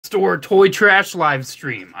Store toy trash live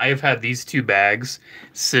stream. I have had these two bags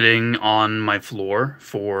sitting on my floor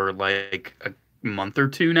for like a month or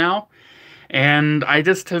two now, and I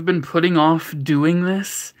just have been putting off doing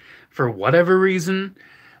this for whatever reason,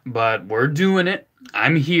 but we're doing it.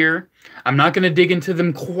 I'm here. I'm not going to dig into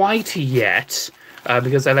them quite yet,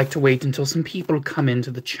 because I like to wait until some people come into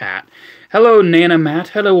the chat. Hello, Nana Matt.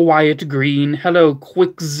 Hello, Wyatt Green. Hello,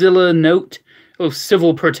 Quickzilla Note. Hello,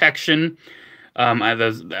 Civil Protection.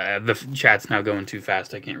 The chat's now going too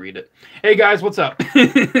fast. I can't read it. Hey guys, what's up?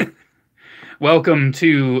 Welcome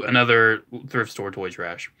to another thrift store toy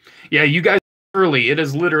trash. Yeah, you guys are early. It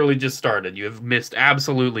has literally just started. You have missed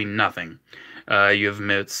absolutely nothing. You have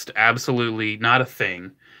missed absolutely not a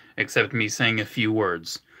thing, except me saying a few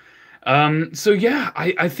words. So yeah,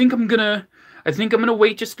 I think I'm gonna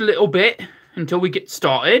wait just a little bit until we get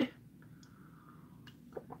started.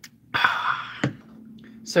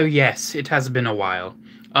 So yes, it has been a while.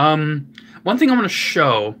 One thing I want to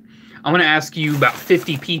show, I want to ask you about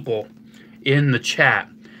 50 people in the chat.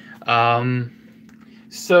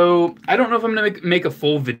 So I don't know if I'm going to make a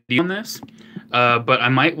full video on this, but I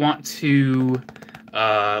might want to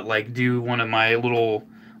like do one of my little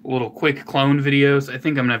quick clone videos. I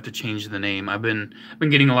think I'm gonna have to change the name. I've been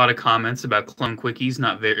getting a lot of comments about clone quickies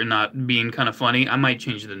not being kind of funny. I might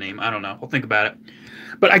change the name. I don't know. I'll think about it.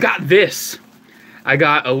 But I got this. I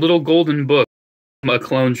got a little golden book from a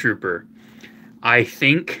clone trooper. I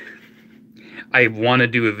think I want to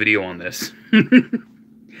do a video on this.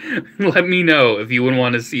 Let me know if you would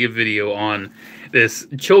want to see a video on this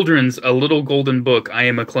children's A Little Golden Book, I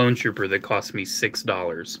Am a Clone Trooper, that cost me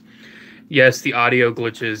 $6. Yes, the audio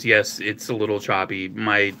glitches. Yes, it's a little choppy.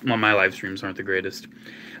 My live streams aren't the greatest.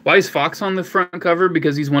 Why is Fox on the front cover?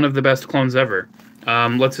 Because he's one of the best clones ever.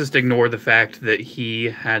 Let's just ignore the fact that he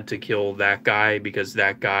had to kill that guy because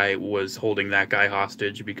that guy was holding that guy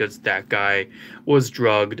hostage because that guy was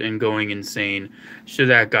drugged and going insane. So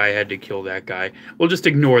that guy had to kill that guy. We'll just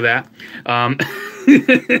ignore that.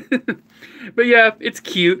 But yeah, it's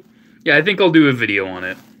cute. Yeah, I think I'll do a video on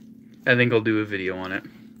it.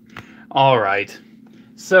 All right.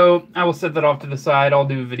 So I will set that off to the side. I'll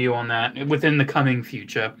do a video on that within the coming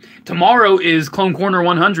future. Tomorrow is Clone Corner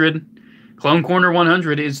 100. Clone Corner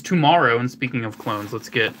 100 is tomorrow. And speaking of clones, let's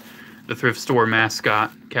get the thrift store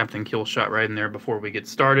mascot, Captain Killshot, right in there before we get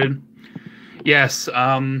started. Yes,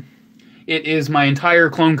 it is my entire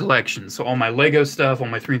clone collection. So all my Lego stuff, all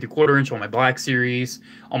my 3 3/4 inch, all my Black Series,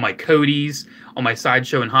 all my Codys, all my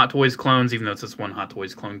Sideshow and Hot Toys clones, even though it's just one Hot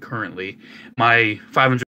Toys clone currently. My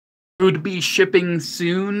 500 would be shipping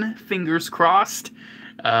soon, fingers crossed.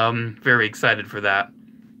 Very excited for that.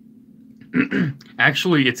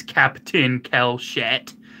 Actually, it's Captain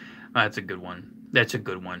Killshot. That's a good one.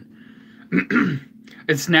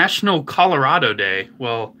 It's National Colorado Day.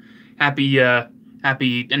 Well, happy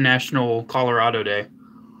National Colorado Day.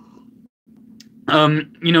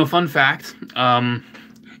 You know, fun fact,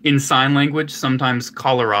 in sign language, sometimes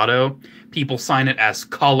Colorado, people sign it as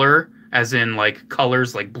color, as in like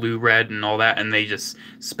colors like blue, red, and all that, and they just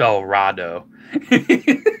spell Rado.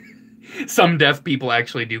 Some deaf people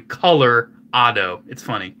actually do color-ado. It's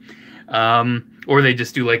funny. Or they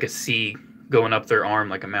just do like a C going up their arm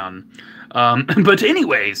like a mountain. But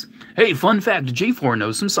anyways, hey, fun fact, J4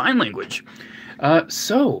 knows some sign language.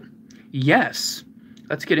 So, yes,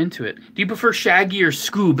 let's get into it. Do you prefer Shaggy or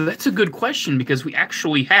Scoob? That's a good question because we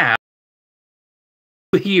actually have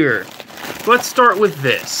here. Let's start with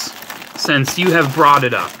this, since you have brought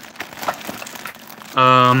it up.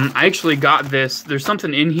 I actually got this. There's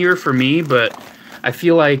something in here for me, but I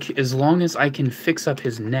feel like as long as I can fix up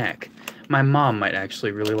his neck, my mom might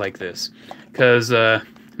actually really like this. Because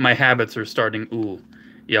my habits are starting... Ooh,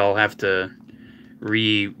 yeah, I'll have to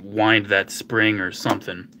rewind that spring or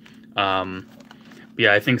something.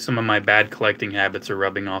 Yeah, I think some of my bad collecting habits are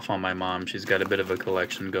rubbing off on my mom. She's got a bit of a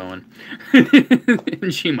collection going.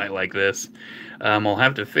 And she might like this. I'll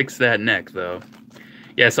have to fix that neck, though.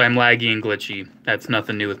 Yes, I'm laggy and glitchy. That's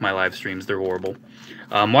nothing new with my live streams. They're horrible.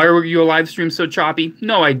 Why are your live streams so choppy?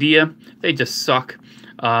 No idea. They just suck.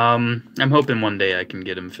 I'm hoping one day I can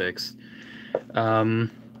get them fixed.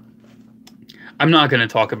 I'm not going to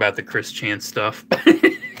talk about the Chris Chance stuff.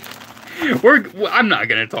 I'm not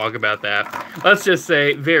going to talk about that. Let's just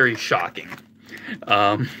say very shocking.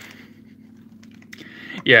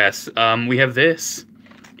 Yes, we have this.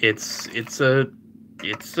 It's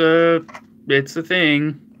a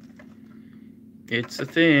thing.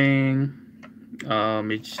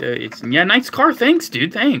 Yeah, nice car. Thanks,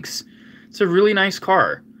 dude. Thanks. It's a really nice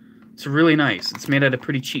car. It's really nice. It's made out of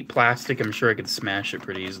pretty cheap plastic. I'm sure I could smash it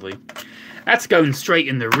pretty easily. That's going straight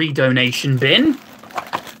in the redonation bin.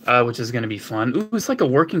 which is going to be fun. Ooh, it's like a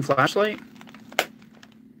working flashlight. A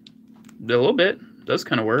little bit. It does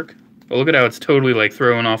kind of work. But look at how it's totally like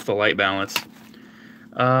throwing off the light balance.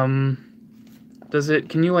 Does it,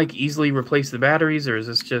 can you like easily replace the batteries, or is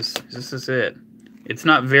this it? It's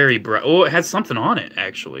not very bright. Oh, it has something on it,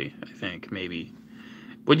 actually, I think, maybe.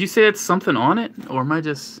 Would you say it's something on it? Or am I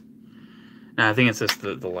just... Nah, I think it's just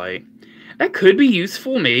the light. That could be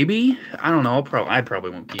useful, maybe. I don't know. I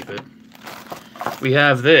probably won't keep it. We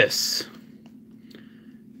have this.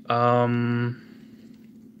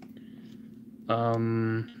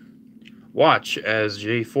 Watch as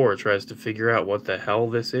J4 tries to figure out what the hell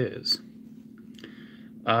this is.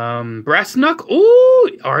 Brass knuckle.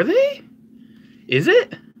 Ooh, are they? Is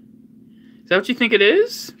it? Is that what you think it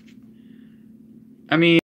is? I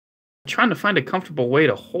mean, I'm trying to find a comfortable way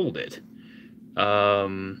to hold it.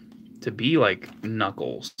 To be like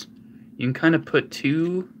knuckles. You can kind of put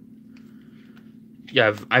two.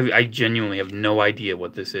 Yeah, I genuinely have no idea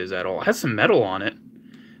what this is at all. It has some metal on it.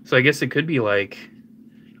 So I guess it could be like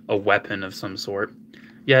a weapon of some sort.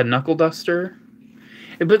 Yeah, knuckle duster.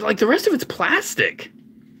 But like the rest of it's plastic.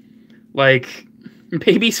 Like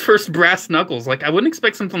baby's first brass knuckles. Like I wouldn't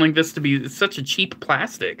expect something like this to be such a cheap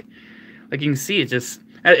plastic. Like you can see it's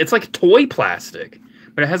like toy plastic.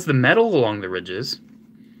 But it has the metal along the ridges.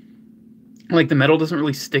 Like the metal doesn't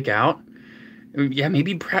really stick out. Yeah,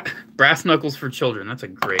 maybe brass knuckles for children. That's a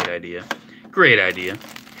great idea. Great idea.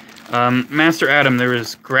 Master Adam, there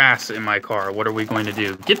is grass in my car. What are we going to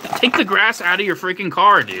do? Take the grass out of your freaking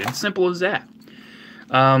car, dude. Simple as that.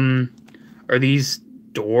 Are these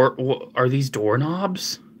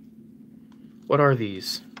doorknobs? What are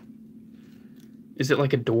these? Is it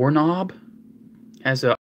like a doorknob? Has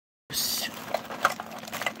a...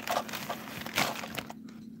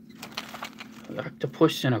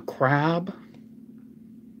 octopus and a crab?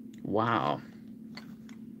 Wow.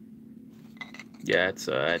 Yeah,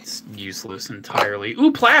 it's useless entirely.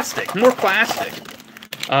 Ooh, plastic! More plastic!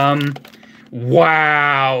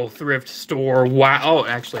 Wow, thrift store. Wow. Oh, it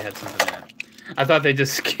actually had something in it. I thought they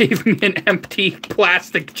just gave me an empty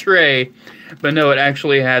plastic tray. But no, it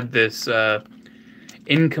actually had this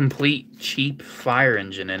incomplete, cheap fire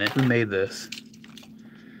engine in it. Who made this?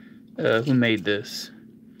 Who made this?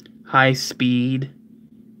 High speed.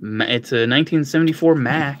 It's a 1974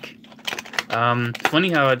 Mac. Funny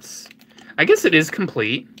how it's... I guess it is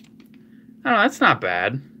complete. Oh, that's not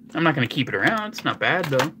bad. I'm not going to keep it around. It's not bad,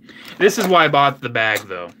 though. This is why I bought the bag,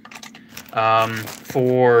 though.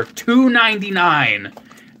 For $2.99,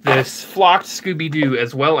 this flocked Scooby-Doo,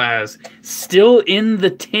 as well as still in the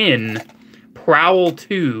tin, Prowl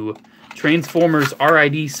 2 Transformers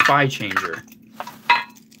RID Spy Changer.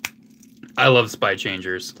 I love Spy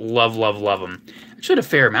Changers. Love, love, love them. I actually had a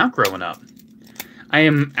fair amount growing up. I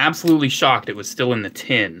am absolutely shocked it was still in the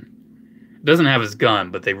tin. It doesn't have his gun,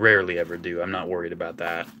 but they rarely ever do. I'm not worried about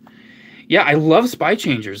that. Yeah, I love Spy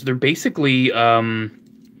Changers. They're basically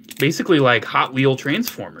like Hot Wheel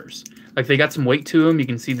Transformers. Like, they got some weight to them. You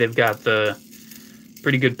can see they've got the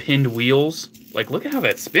pretty good pinned wheels. Like, look at how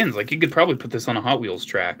that spins. Like, you could probably put this on a Hot Wheels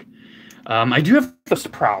track. I do have this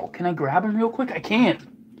Prowl. Can I grab him real quick? I can't.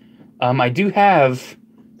 I do have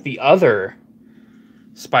the other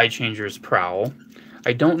Spy Changers Prowl.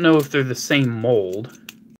 I don't know if they're the same mold.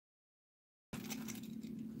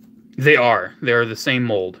 They are. They are the same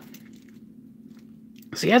mold.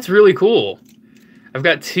 So yeah, it's really cool. I've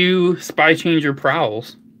got two Spy Changer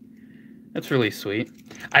Prowls. That's really sweet.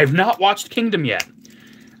 I've not watched Kingdom yet.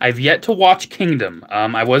 I've yet to watch Kingdom.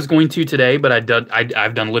 I was going to today, but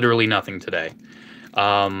I've done literally nothing today.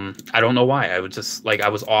 I don't know why. I was just like, I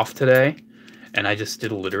was off today, and I just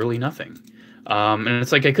did literally nothing. And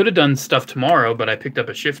it's like I could have done stuff tomorrow, but I picked up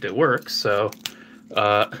a shift at work, so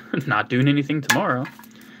not doing anything tomorrow.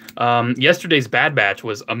 Yesterday's Bad Batch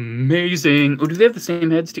was amazing. Oh, do they have the same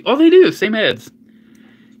heads too? Oh, they do. Same heads.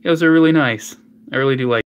 Those are really nice. I really do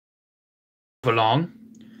like along,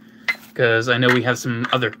 because I know we have some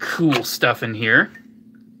other cool stuff in here.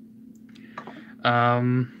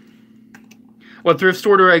 What thrift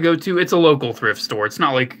store do I go to? It's a local thrift store. It's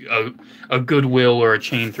not like a Goodwill or a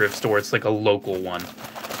chain thrift store. It's like a local one.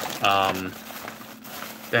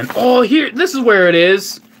 Then, oh, here, this is where it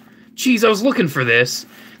is. Jeez, I was looking for this.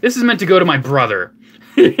 This is meant to go to my brother.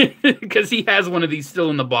 Because he has one of these still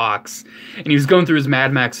in the box. And he was going through his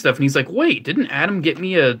Mad Max stuff, and he's like, wait, didn't Adam get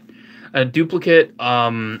me a duplicate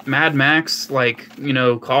Mad Max, like, you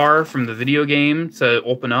know, car from the video game to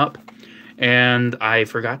open up? And I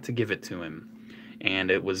forgot to give it to him.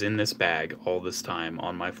 And it was in this bag all this time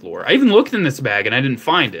on my floor. I even looked in this bag, and I didn't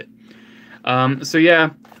find it. So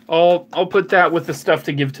yeah, I'll put that with the stuff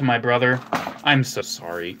to give to my brother. I'm so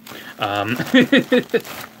sorry. And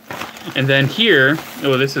then here,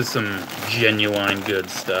 oh, this is some genuine good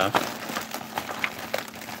stuff.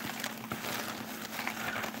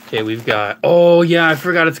 Okay, we've got, oh yeah, I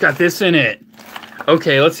forgot it's got this in it.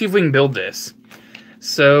 Okay, let's see if we can build this.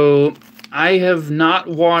 So, I have not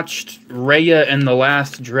watched Raya and the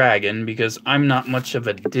Last Dragon because I'm not much of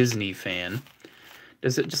a Disney fan.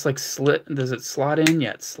 Does it just like does it slot in?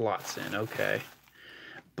 Yeah, it slots in, okay.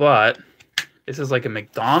 But, this is like a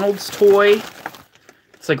McDonald's toy.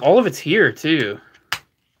 It's like all of it's here too.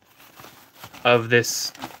 Of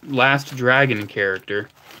this Last Dragon character.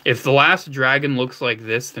 If the Last Dragon looks like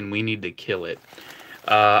this, then we need to kill it.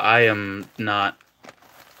 I am not...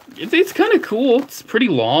 It's kind of cool. It's pretty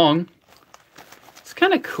long. It's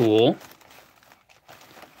kind of cool.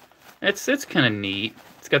 It's kind of neat.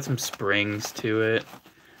 It's got some springs to it.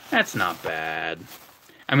 That's not bad.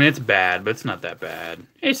 I mean, it's bad, but it's not that bad.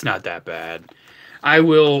 It's not that bad. I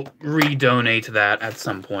will redonate that at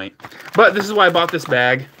some point. But this is why I bought this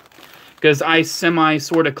bag. Because I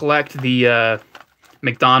sort of collect the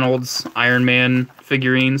McDonald's Iron Man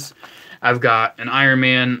figurines. I've got an Iron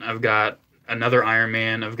Man. I've got another Iron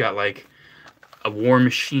Man. I've got like a War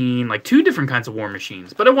Machine. Like 2 different kinds of War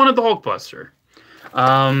Machines. But I wanted the Hulkbuster.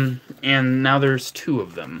 And now there's 2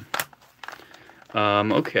 of them.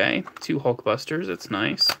 Okay. 2 Hulkbusters. It's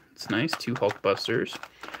nice. It's nice. 2 Hulkbusters.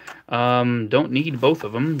 Don't need both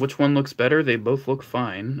of them. Which one looks better? They both look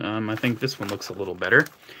fine. I think this one looks a little better.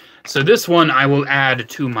 So this one I will add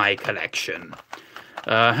to my collection.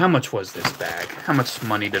 How much was this bag? How much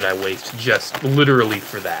money did I waste just literally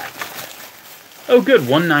for that? Oh, good.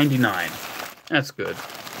 $1.99. That's good.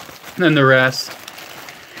 And then the rest.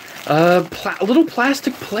 Little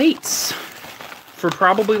plastic plates. For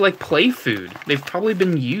probably like play food. They've probably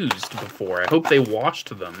been used before. I hope they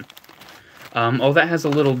washed them. Oh, that has a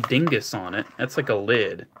little dingus on it. That's like a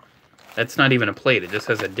lid. That's not even a plate. It just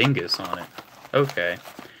has a dingus on it. Okay.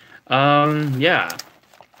 Yeah.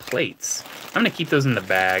 Plates. I'm going to keep those in the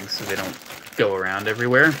bag so they don't go around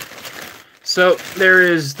everywhere. So, there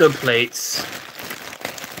is the plates.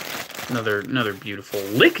 Another beautiful...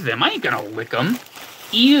 Lick them? I ain't gonna lick them.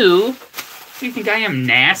 Ew. Do you think I am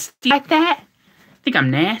nasty like that? Think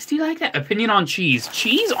I'm nasty like that? Opinion on cheese.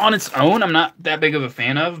 Cheese on its own, I'm not that big of a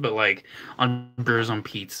fan of, but like on burgers, on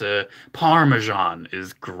pizza, Parmesan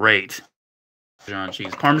is great. Parmesan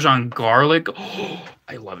cheese. Parmesan garlic. Oh,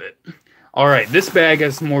 I love it. Alright, this bag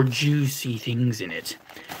has more juicy things in it.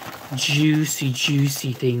 Juicy,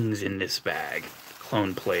 juicy things in this bag.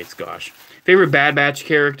 Clone plates, gosh. Favorite Bad Batch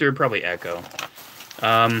character? Probably Echo.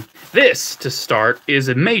 This, to start, is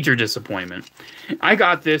a major disappointment. I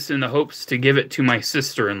got this in the hopes to give it to my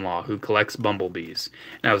sister-in-law, who collects bumblebees.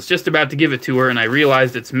 And I was just about to give it to her, and I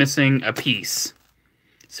realized it's missing a piece.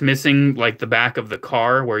 It's missing, like, the back of the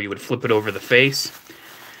car, where you would flip it over the face.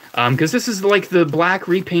 Because this is, like, the black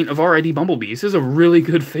repaint of R.I.D. Bumblebee. This is a really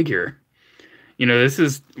good figure. You know, this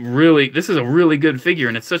is a really good figure,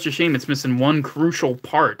 and it's such a shame it's missing one crucial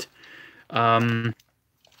part.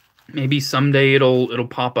 Maybe someday it'll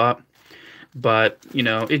pop up. But, you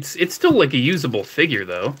know, it's still like a usable figure,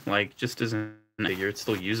 though. Like, just as a figure, it's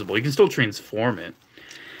still usable. You can still transform it.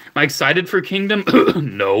 Am I excited for Kingdom?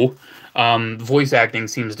 No. Voice acting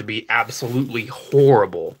seems to be absolutely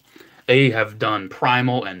horrible. They have done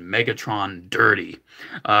Primal and Megatron dirty.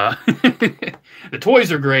 The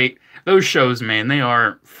toys are great. Those shows, man, they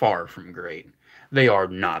are far from great. They are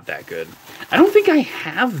not that good. I don't think I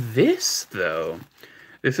have this, though.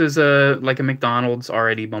 This is like a McDonald's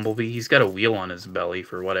R.I.D. Bumblebee. He's got a wheel on his belly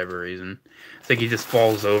for whatever reason. It's like he just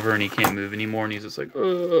falls over and he can't move anymore, and he's just like,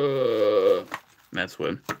 ugh. That's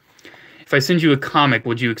what. If I send you a comic,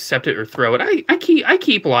 would you accept it or throw it? I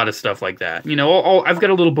keep a lot of stuff like that. You know, I've got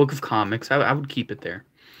a little book of comics. I would keep it there.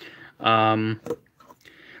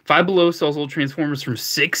 Five Below sells old Transformers from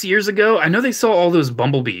 6 years ago. I know they sell all those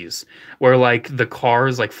Bumblebees where like the car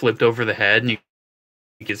is like flipped over the head and you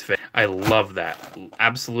his face. I love that.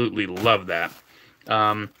 Absolutely love that.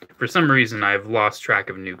 For some reason, I've lost track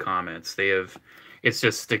of new comments. It's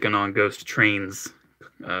just sticking on Ghost Train's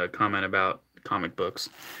comment about comic books.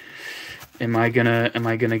 Am I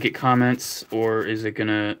gonna get comments, or is it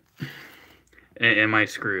gonna? Am I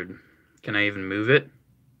screwed? Can I even move it?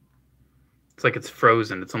 It's like it's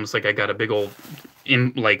frozen. It's almost like I got a big old,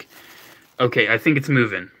 okay, I think it's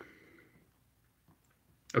moving.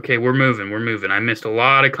 Okay, we're moving. I missed a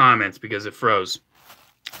lot of comments because it froze.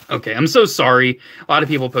 Okay, I'm so sorry. A lot of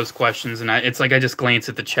people post questions, and it's like I just glance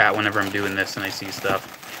at the chat whenever I'm doing this and I see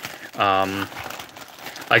stuff.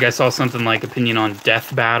 Like I saw something like opinion on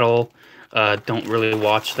Death Battle. Don't really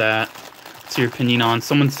watch that. What's your opinion on?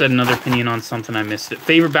 Someone said another opinion on something. I missed it.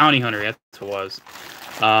 Favorite bounty hunter? That's what it was.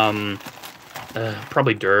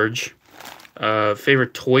 Probably Dirge.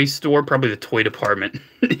 Favorite toy store? Probably the toy department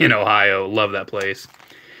in Ohio. Love that place.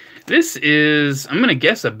 This is, I'm going to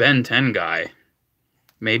guess, a Ben 10 guy.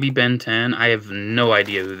 Maybe Ben 10. I have no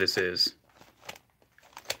idea who this is.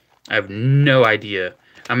 I have no idea.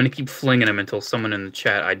 I'm going to keep flinging them until someone in the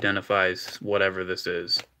chat identifies whatever this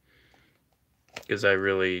is. Because I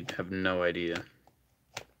really have no idea.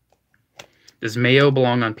 Does mayo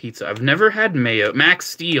belong on pizza? I've never had mayo. Max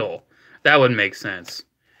Steel. That would make sense.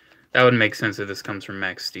 That would make sense if this comes from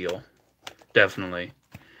Max Steel. Definitely.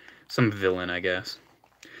 Some villain, I guess.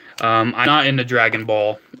 I'm not into Dragon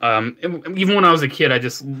Ball. Even when I was a kid, I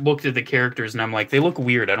just looked at the characters and I'm like, they look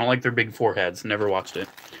weird. I don't like their big foreheads. Never watched it.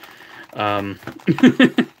 I'm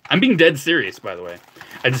being dead serious, by the way.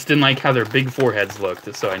 I just didn't like how their big foreheads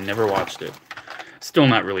looked, so I never watched it. Still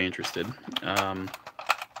not really interested. I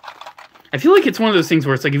feel like it's one of those things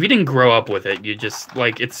where it's like, if you didn't grow up with it, you just,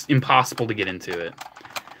 like, it's impossible to get into it.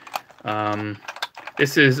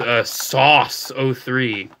 This is Sauce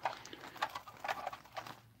 03.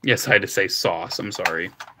 Yes, I had to say Sauce. I'm sorry.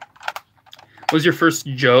 What was your first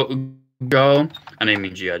Joe? I didn't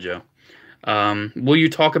mean G.I. Joe. Will you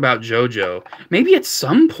talk about JoJo? Maybe at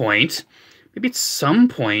some point. Maybe at some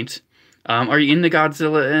point. Are you into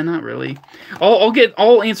Godzilla? Not really.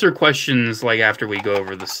 I'll answer questions like after we go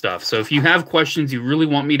over the stuff. So if you have questions you really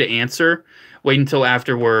want me to answer, wait until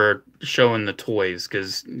after we're showing the toys,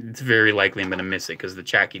 because it's very likely I'm gonna miss it because the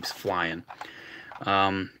chat keeps flying.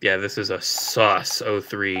 Yeah, this is a Sus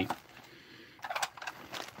 03.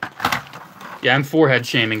 Yeah, I'm forehead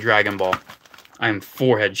shaming Dragon Ball. I'm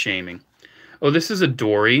forehead shaming. Oh, this is a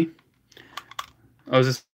Dory. Oh,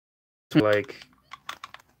 is this like?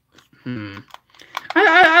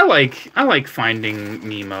 I like Finding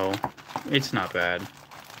Nemo. It's not bad.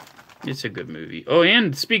 It's a good movie. Oh,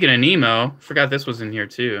 and speaking of Nemo, forgot this was in here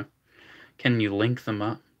too. Can you link them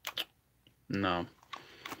up? No.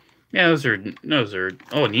 Yeah, those are.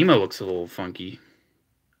 Oh, Nemo looks a little funky.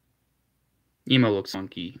 Nemo looks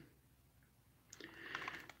funky.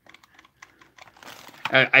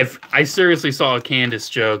 I seriously saw a Candace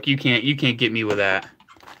joke. You can't get me with that.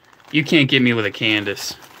 You can't get me with a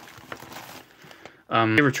Candace.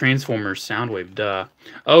 Favorite Transformers Soundwave, duh.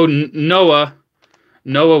 Oh, Noah.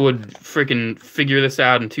 Noah would freaking figure this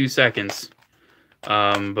out in 2 seconds.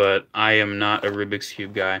 But I am not a Rubik's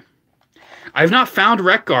Cube guy. I've not found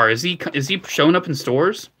Wreck-Gar. Is he showing up in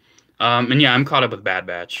stores? And yeah, I'm caught up with Bad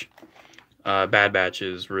Batch. Bad Batch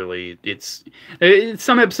is really, it's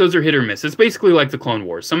some episodes are hit or miss. It's basically like the Clone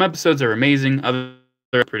Wars. Some episodes are amazing, others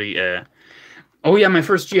are pretty Oh yeah, my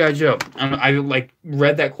first G.I. Joe. I like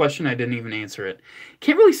read that question, I didn't even answer it.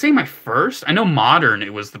 Can't really say my first. I know modern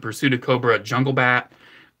it was The Pursuit of Cobra, Jungle Bat,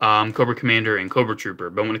 Cobra Commander, and Cobra Trooper.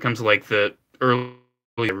 But when it comes to like the early,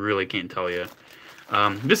 I really can't tell you.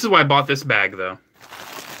 This is why I bought this bag though.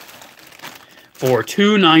 For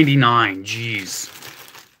 $2.99. Jeez.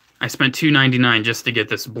 I spent $2.99 just to get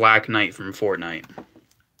this Black Knight from Fortnite.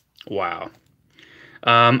 Wow.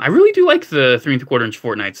 I really do like the 3 3/4-inch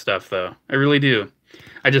Fortnite stuff, though. I really do.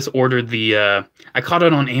 I just ordered the... I caught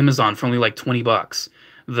it on Amazon for only like 20 bucks.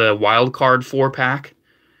 The Wild Card 4-pack.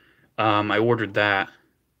 I ordered that.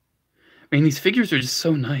 I mean, these figures are just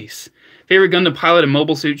so nice. Favorite gun to pilot a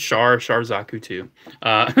mobile suit? Char Zaku 2.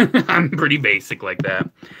 I'm pretty basic like that.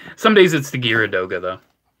 Some days it's the Gyaradoga, though.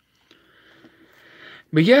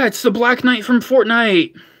 But yeah, it's the Black Knight from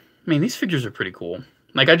Fortnite. Man, these figures are pretty cool.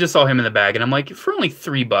 Like, I just saw him in the bag, and I'm like, for only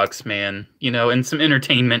 $3, man, you know, and some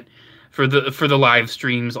entertainment for the live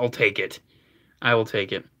streams, I'll take it. I will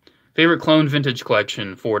take it. Favorite clone vintage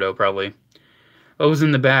collection? Fordo, probably. What was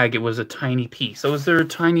in the bag? It was a tiny piece. Oh, was there a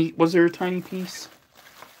tiny piece?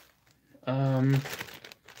 I'm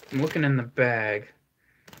looking in the bag.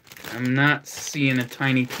 I'm not seeing a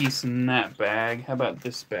tiny piece in that bag. How about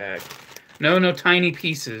this bag? No tiny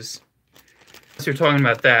pieces. Unless you're talking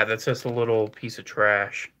about that, that's just a little piece of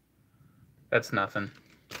trash. That's nothing.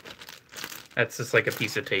 That's just like a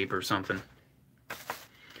piece of tape or something.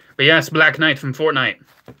 But yeah, it's Black Knight from Fortnite.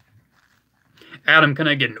 Adam, can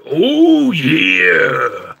I get an... Oh,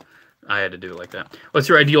 yeah! I had to do it like that. What's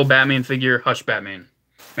your ideal Batman figure? Hush Batman.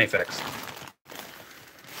 Mayfex.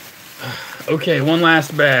 Okay, one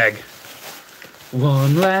last bag.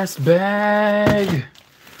 One last bag.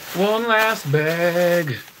 One last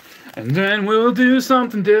bag. And then we'll do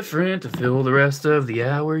something different to fill the rest of the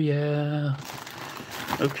hour, yeah.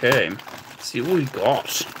 Okay, let's see what we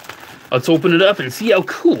got. Let's open it up and see how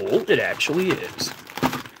cool it actually is.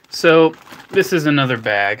 So, this is another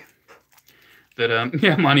bag. that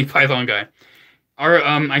yeah, Monty Python guy.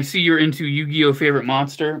 I see you're into Yu-Gi-Oh! Favorite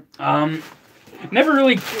monster. Never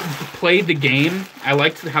really played the game. I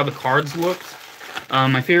liked how the cards looked.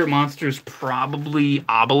 My favorite monster is probably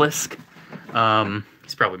Obelisk.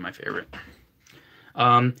 He's probably my favorite.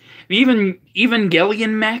 Even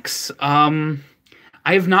Evangelion mechs. I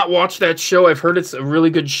have not watched that show. I've heard it's a really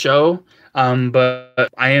good show. But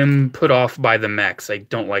I am put off by the mechs. I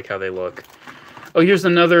don't like how they look. Oh, here's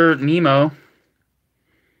another Nemo.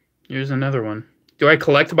 Here's another one. Do I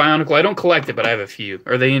collect Bionicle? I don't collect it, but I have a few.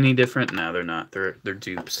 Are they any different? No, they're not. They're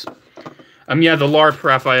dupes. Yeah, the LARP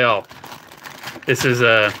Raphael. This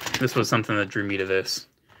was something that drew me to this.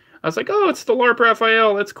 I was like, oh, it's the LARP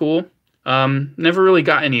Raphael. That's cool. Never really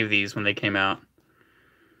got any of these when they came out.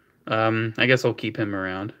 I guess I'll keep him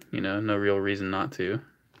around. You know, no real reason not to.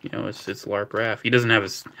 You know, it's LARP Raph. He doesn't have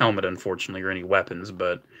his helmet, unfortunately, or any weapons,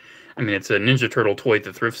 but, I mean, it's a Ninja Turtle toy at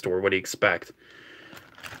the thrift store. What do you expect?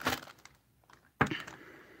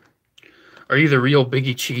 Are you the real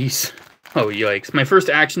Biggie Cheese? Oh, yikes. My first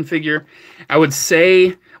action figure, I would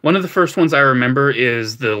say, one of the first ones I remember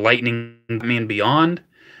is the Lightning Man Beyond,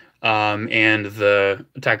 and the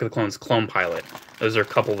Attack of the Clones Clone Pilot. Those are a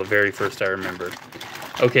couple of the very first I remember.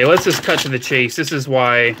 Okay, let's just cut to the chase. This is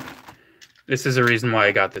a reason why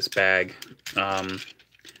I got this bag.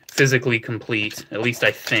 Physically complete, at least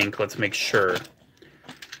I think. Let's make sure.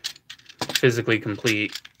 Physically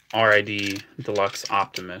complete RID Deluxe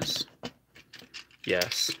Optimus.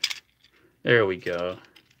 Yes. There we go.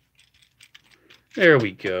 There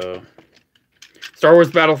we go. Star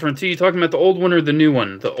Wars Battlefront 2, you talking about the old one or the new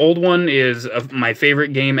one? The old one is my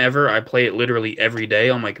favorite game ever. I play it literally every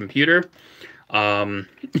day on my computer. But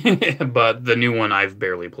the new one I've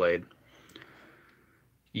barely played.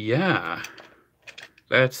 Yeah.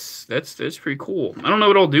 That's pretty cool. I don't know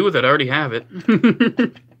what I'll do with it. I already have it.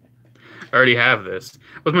 I already have this.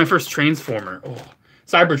 It was my first Transformer. Oh,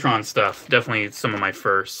 Cybertron stuff. Definitely some of my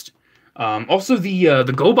first. Also the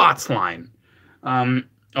GoBots line.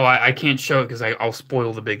 I can't show it because I'll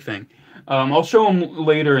spoil the big thing. I'll show them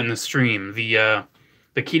later in the stream. The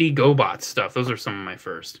Kitty GoBots stuff. Those are some of my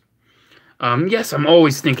first. Yes, I'm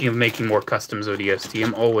always thinking of making more customs ODST.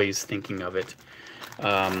 I'm always thinking of it.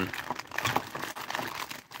 I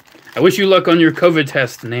wish you luck on your COVID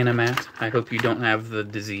test, Nanamat. I hope you don't have the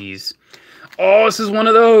disease. Oh, this is one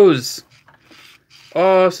of those.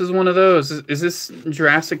 Oh, this is one of those. Is this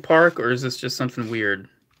Jurassic Park or is this just something weird?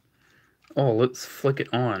 Oh, let's flick it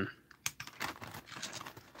on.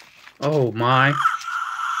 Oh my.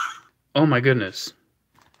 Oh my goodness.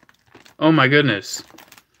 Oh my goodness.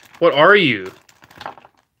 What are you?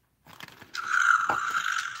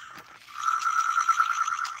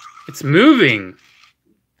 It's moving.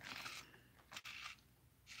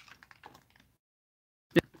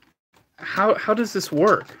 How does this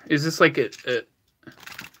work? Is this like a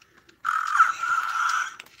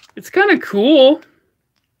It's kind of cool.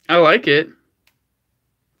 I like it.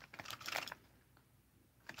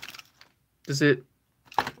 Does it...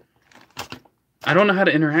 I don't know how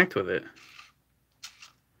to interact with it.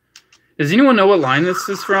 Does anyone know what line this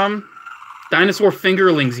is from? Dinosaur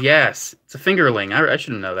Fingerlings, yes. It's a fingerling. I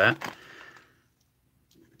should know that.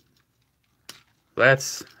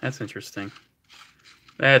 That's interesting.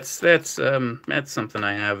 That's something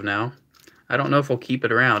I have now. I don't know if I'll keep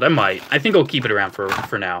it around. I might. I think I'll keep it around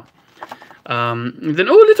for now. Then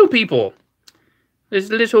little people. This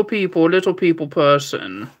little people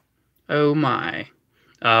person. Oh my.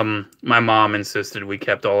 My mom insisted we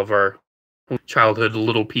kept all of our childhood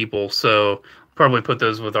little people, so probably put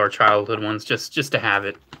those with our childhood ones just to have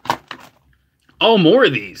it. Oh, more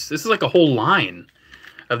of these. This is like a whole line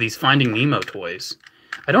of these Finding Nemo toys.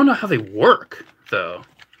 I don't know how they work though.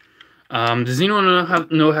 Does anyone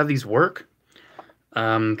know how these work?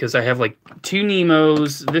 Because I have like 2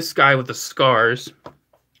 Nemos, this guy with the scars,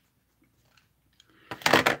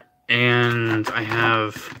 and I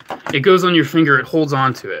have, it goes on your finger, it holds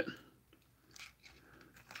onto it.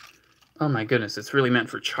 Oh my goodness, it's really meant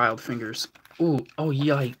for child fingers. Ooh, oh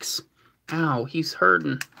yikes. Ow, he's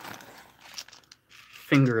hurting.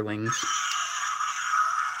 Fingerlings.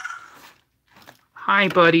 Hi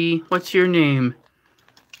buddy, what's your name?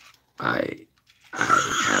 I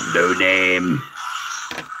have no name.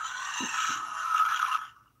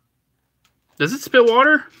 Does it spit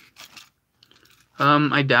water?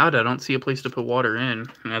 I doubt it. I don't see a place to put water in.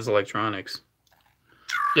 It has electronics.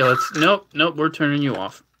 Yeah, nope, we're turning you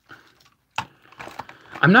off.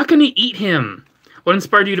 I'm not going to eat him. What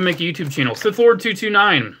inspired you to make a YouTube channel?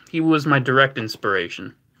 SithLord229. He was my direct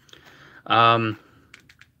inspiration. And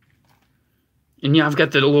yeah, I've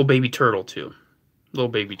got the little baby turtle too. Little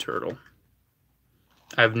baby turtle.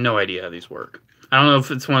 I have no idea how these work. I don't know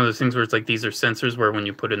if it's one of those things where it's like these are sensors where when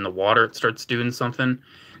you put it in the water, it starts doing something.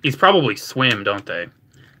 These probably swim, don't they?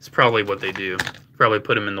 It's probably what they do. Probably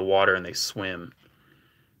put them in the water and they swim.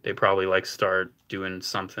 They probably like start doing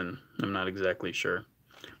something. I'm not exactly sure.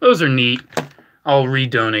 Those are neat. I'll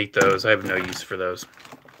redonate those. I have no use for those.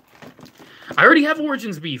 I already have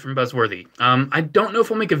Origins B from Buzzworthy. I don't know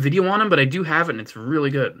if I'll make a video on them, but I do have it and it's really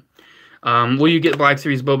good. Will you get Black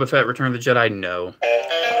Series Boba Fett Return of the Jedi? No.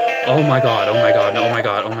 Oh my god, oh my god, oh my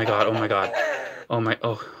god, oh my god, oh my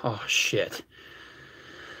god. Oh shit.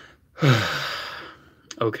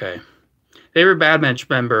 Okay. Favorite Bad Batch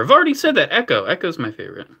member? I've already said that. Echo. Echo's my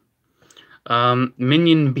favorite.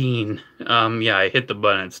 Minion Bean. Yeah, I hit the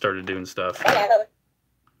button and started doing stuff.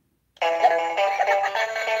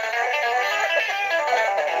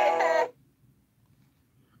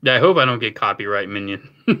 Yeah, I hope I don't get copyright Minion.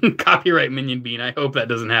 Copyright Minion Bean. I hope that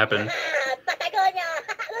doesn't happen.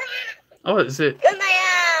 Oh, is it? It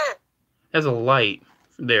has a light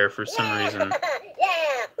there for some reason.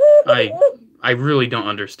 I really don't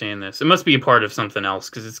understand this. It must be a part of something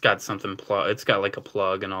else because it's got something it's got like a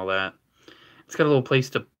plug and all that. It's got a little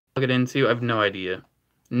place to plug it into. I have no idea.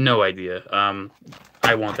 No idea.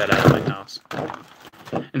 I want that out of my house.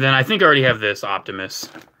 And then I think I already have this Optimus.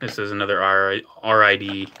 This is another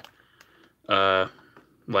RID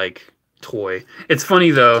like toy. It's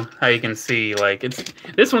funny though how you can see like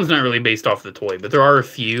this one's not really based off the toy, but there are a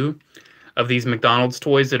few of these McDonald's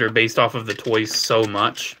toys that are based off of the toys so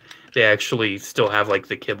much they actually still have like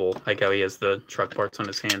the kibble, like how he has the truck parts on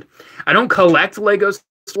his hand. I don't collect Lego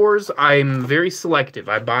stores. I'm very selective.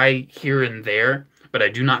 I buy here and there, but I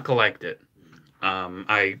do not collect it.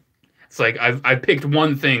 It's like I picked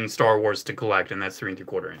one thing Star Wars to collect, and that's 3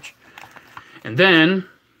 3/4 inch. And then,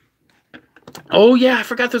 oh yeah, I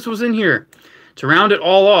forgot this was in here. To round it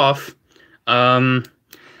all off, I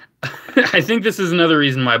think this is another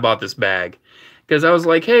reason why I bought this bag. Because I was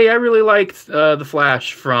like, hey, I really liked the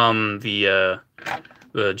Flash from the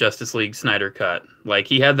Justice League Snyder Cut. Like,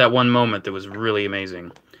 he had that one moment that was really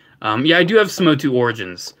amazing. Yeah, I do have some O2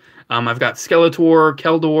 Origins. I've got Skeletor,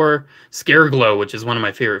 Keldor, Scareglow, which is one of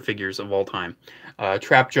my favorite figures of all time.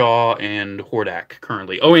 Trapjaw and Hordak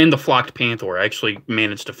currently. Oh, and the Flocked Panther. I actually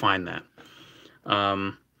managed to find that. I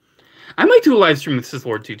might do a live stream with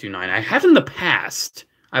SithLord229. I have in the past.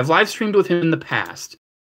 I've live streamed with him in the past. At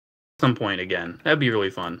some point again. That'd be really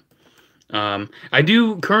fun. I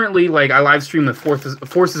do currently, like, I live stream with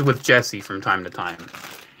Forces with Jesse from time to time.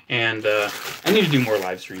 And I need to do more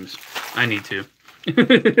live streams. I need to.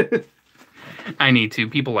 I need to.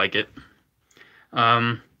 People like it.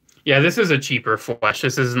 Yeah, this is a cheaper Flash.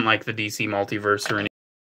 This isn't like the DC Multiverse or anything.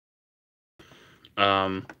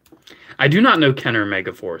 I do not know Kenner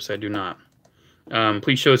Megaforce. I do not.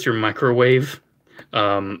 Please show us your microwave.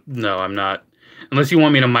 No, I'm not. Unless you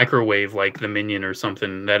want me to microwave like the Minion or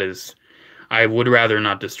something. That is... I would rather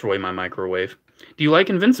not destroy my microwave. Do you like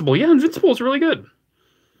Invincible? Yeah, Invincible is really good.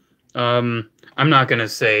 I'm not going to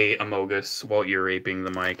say Amogus while you're raping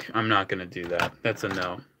the mic. I'm not going to do that. That's a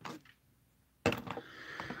no.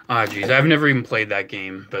 Ah, geez. I've never even played that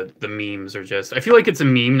game, but the memes are just... I feel like it's a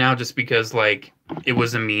meme now just because, like, it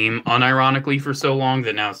was a meme unironically for so long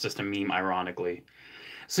that now it's just a meme ironically.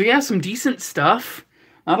 So, yeah, some decent stuff.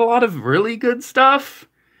 Not a lot of really good stuff.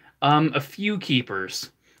 A few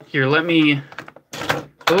keepers. Here, let me...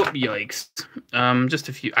 Oh, yikes. Just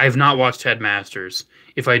a few. I have not watched Headmasters.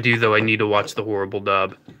 If I do, though, I need to watch the horrible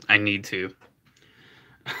dub. I need to.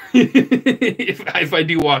 if I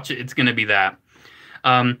do watch it, it's going to be that.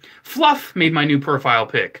 Fluff made my new profile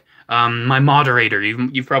pic. My moderator.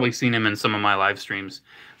 You've probably seen him in some of my live streams.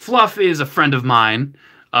 Fluff is a friend of mine.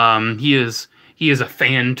 He is a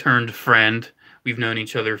fan turned friend. We've known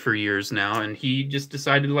each other for years now, and he just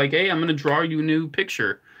decided, like, hey, I'm going to draw you a new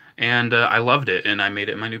picture. And I loved it, and I made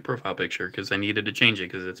it my new profile picture because I needed to change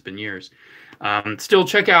it because it's been years. Still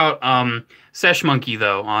check out Sesh Monkey,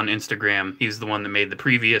 though, on Instagram. He's the one that made the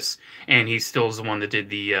previous, and he still is the one that did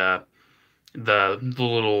the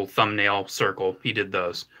little thumbnail circle. He did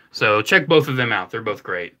those. So check both of them out. They're both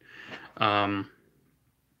great. Do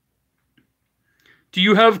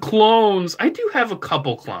you have clones? I do have a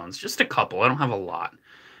couple clones. Just a couple. I don't have a lot.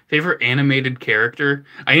 Favorite animated character?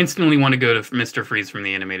 I instantly want to go to Mr. Freeze from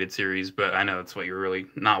the animated series, but I know it's what you're really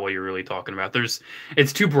not what you're really talking about.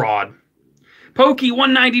 It's too broad. Pokey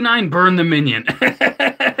 199, burn the minion.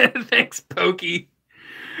 Thanks, Pokey.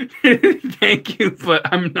 Thank you, but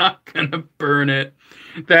I'm not gonna burn it.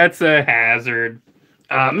 That's a hazard.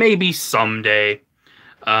 Maybe someday.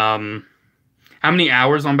 How many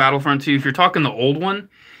hours on Battlefront 2? If you're talking the old one,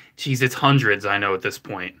 geez, it's hundreds. I know at this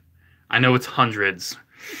point. I know it's hundreds.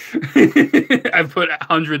 I've put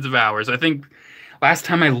hundreds of hours. I think last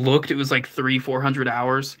time I looked, it was like 400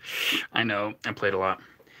 hours. I know, I played a lot.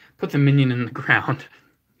 Put the minion in the ground.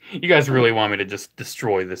 You guys really want me to just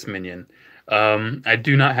destroy this minion. I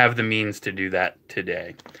do not have the means to do that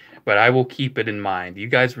today, but I will keep it in mind. You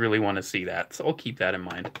guys really want to see that, so I'll keep that in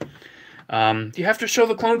mind. You have to show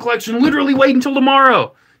the clone collection. Literally wait until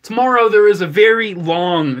tomorrow. Tomorrow there is a very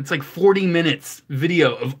long, it's like 40 minutes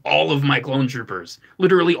video of all of my clone troopers.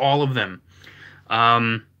 Literally all of them.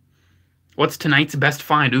 What's tonight's best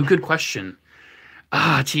find? Ooh, good question.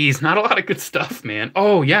 Geez, not a lot of good stuff, man.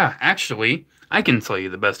 Oh, yeah, actually, I can tell you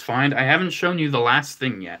the best find. I haven't shown you the last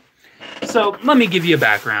thing yet. So, let me give you a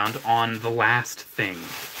background on the last thing.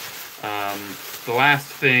 The last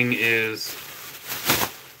thing is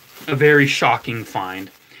a very shocking find.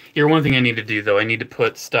 Here, one thing I need to do, though, I need to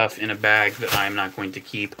put stuff in a bag that I'm not going to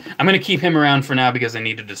keep. I'm going to keep him around for now because I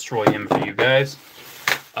need to destroy him for you guys.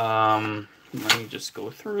 Let me just go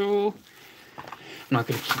through. I'm not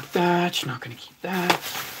going to keep that. Not going to keep that.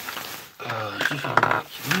 I'll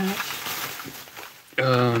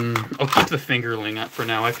keep the fingerling up for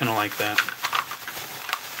now. I kind of like that.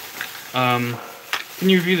 Can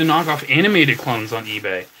you review the knockoff animated clones on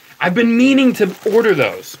eBay? I've been meaning to order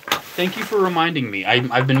those. Thank you for reminding me.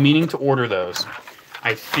 I've been meaning to order those.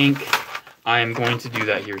 I think I am going to do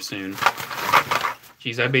that here soon.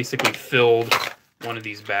 Geez, I basically filled one of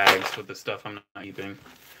these bags with the stuff I'm not keeping.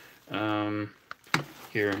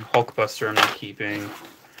 Here, Hulkbuster I'm not keeping.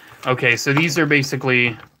 Okay, so these are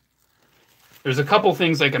basically... There's a couple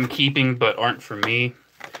things like I'm keeping but aren't for me.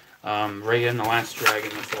 Raya and the Last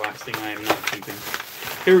Dragon, that's the last thing I am not keeping.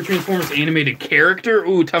 Favorite Transformers animated character?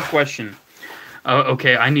 Ooh, tough question.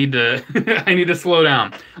 Okay, I need to I need to slow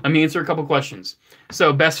down. Let me answer a couple questions.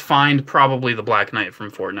 So, best find, probably the Black Knight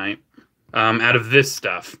from Fortnite. Out of this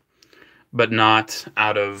stuff, but not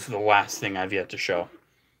out of the last thing I've yet to show.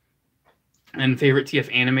 And favorite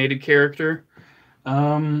TF animated character?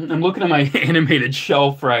 I'm looking at my animated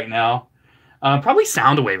shelf right now. Probably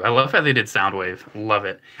Soundwave. I love how they did Soundwave. Love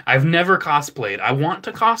it. I've never cosplayed. I want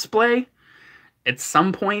to cosplay at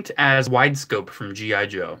some point as Widescope from G.I.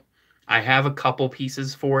 Joe. I have a couple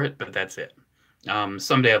pieces for it, but that's it.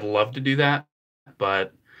 Someday I'd love to do that,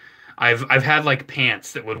 but I've had like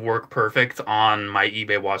pants that would work perfect on my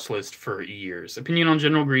eBay watch list for years. Opinion on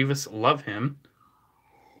General Grievous? Love him.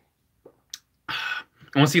 I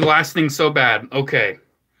want to see the last thing so bad. Okay.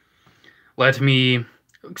 Let me...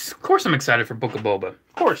 Of course I'm excited for Book of Boba.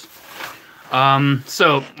 Of course.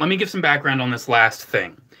 So, let me give some background on this last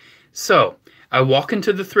thing. So, I walk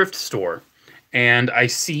into the thrift store, and I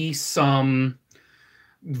see some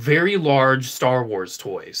very large Star Wars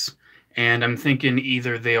toys. And I'm thinking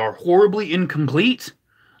either they are horribly incomplete,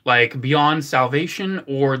 like beyond salvation,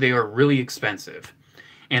 or they are really expensive.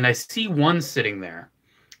 And I see one sitting there.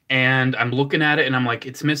 And I'm looking at it, and I'm like,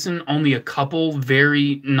 it's missing only a couple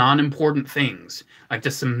very non-important things. Like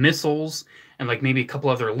just some missiles, and like maybe a couple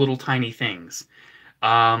other little tiny things.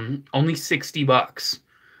 Only 60 bucks.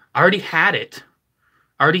 I already had it.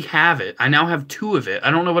 I already have it. I now have two of it.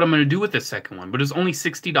 I don't know what I'm going to do with the second one, but it's only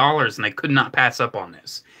 $60, and I could not pass up on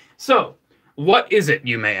this. So, what is it,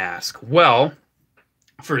 you may ask? Well,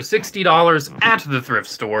 for $60 at the thrift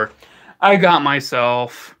store, I got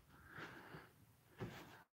myself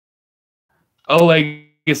a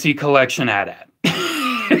Legacy Collection AT-AT.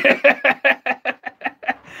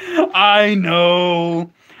 I know.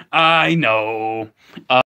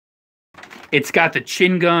 It's got the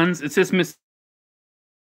chin guns. It's just missing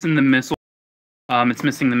the missile. It's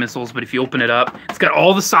missing the missiles, but if you open it up, it's got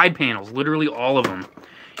all the side panels, literally all of them.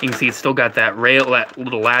 You can see it's still got that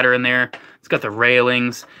little ladder in there. It's got the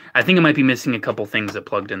railings. I think it might be missing a couple things that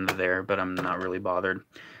plugged into there, but I'm not really bothered.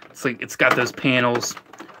 It's like it's got those panels.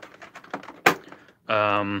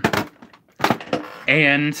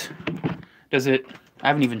 And does it... I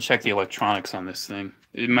haven't even checked the electronics on this thing.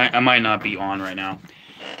 I might not be on right now.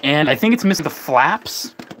 And I think it's missing the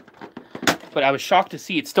flaps. But I was shocked to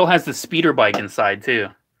see it still has the speeder bike inside, too.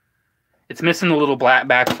 It's missing the little black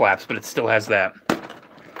back flaps, but it still has that.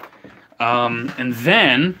 And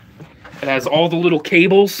then it has all the little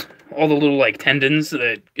cables, all the little like tendons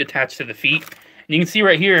that attach to the feet. And you can see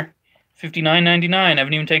right here, $59.99. I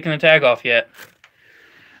haven't even taken the tag off yet.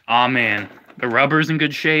 Aw, man. The rubber's in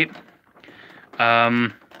good shape.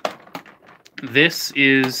 This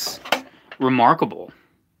is remarkable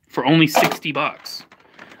for only 60 bucks.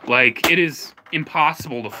 Like, it is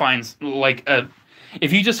impossible to find, like,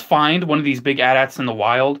 if you just find one of these big AT-ATs in the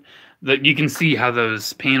wild, that you can see how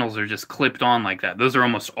those panels are just clipped on like that. Those are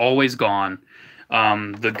almost always gone.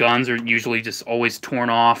 The guns are usually just always torn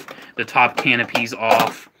off. The top canopy's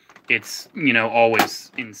off. It's, you know,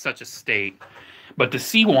 always in such a state. But to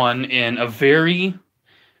see one in a very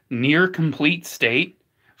near complete state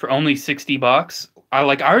for only $60, I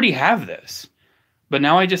already have this. But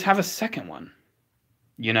now I just have a second one,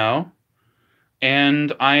 you know?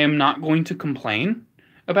 And I am not going to complain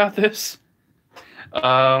about this.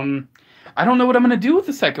 I don't know what I'm going to do with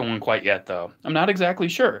the second one quite yet, though. I'm not exactly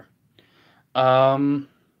sure. So,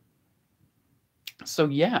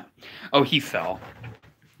 yeah. Oh, he fell.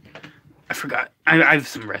 I forgot. I have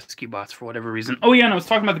some rescue bots for whatever reason. Oh, yeah, and I was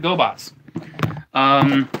talking about the GoBots.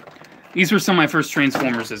 These were some of my first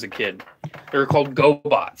Transformers as a kid. They were called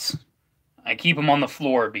GoBots. I keep them on the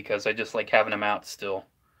floor because I just like having them out still.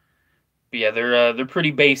 But yeah, they're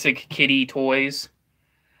pretty basic kiddie toys.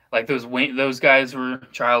 Like those guys were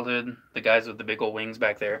childhood. The guys with the big old wings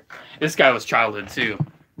back there. This guy was childhood too.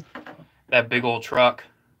 That big old truck.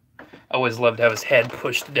 I always loved to have his head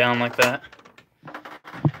pushed down like that.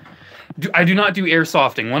 I do not do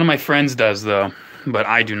airsofting. One of my friends does though, but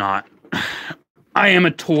I do not. I am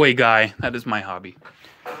a toy guy. That is my hobby.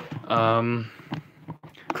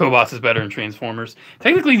 GoBots is better than Transformers.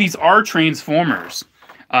 Technically, these are Transformers.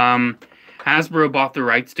 Hasbro bought the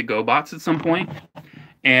rights to GoBots at some point.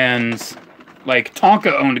 And, like,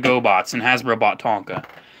 Tonka owned GoBots, and Hasbro bought Tonka.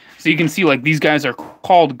 So you can see, like, these guys are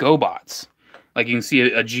called GoBots. Like, you can see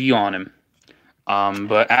a G on him.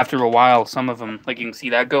 But after a while, some of them, like, you can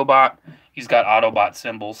see that GoBot, he's got Autobot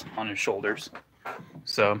symbols on his shoulders.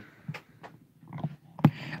 So,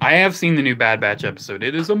 I have seen the new Bad Batch episode.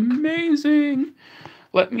 It is amazing!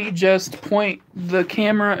 Let me just point the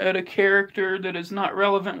camera at a character that is not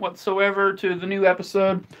relevant whatsoever to the new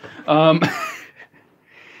episode.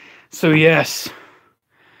 So yes,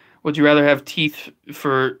 would you rather have teeth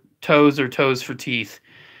for toes or toes for teeth?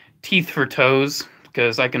 Teeth for toes,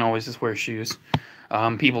 because I can always just wear shoes.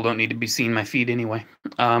 People don't need to be seeing my feet anyway.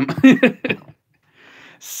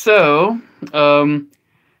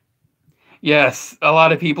 Yes, a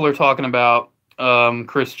lot of people are talking about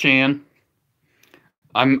Chris Chan.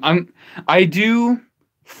 I do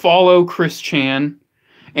follow Chris Chan,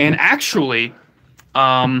 and actually,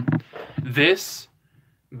 this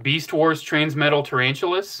Beast Wars Transmetal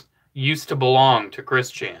Tarantulas used to belong to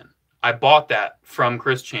Chris Chan. I bought that from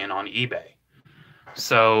Chris Chan on eBay.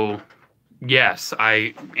 So, yes,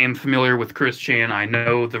 I am familiar with Chris Chan. I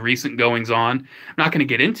know the recent goings-on. I'm not going to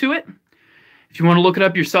get into it. If you want to look it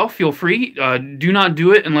up yourself, feel free. Do not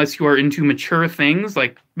do it unless you are into mature things.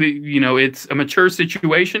 Like, you know, it's a mature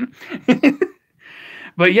situation.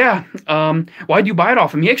 But yeah, why'd you buy it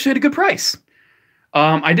off him? He actually had a good price.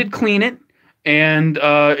 I did clean it. And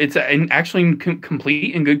it's actually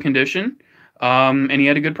complete in good condition, and he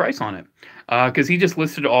had a good price on it because he just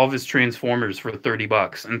listed all of his Transformers for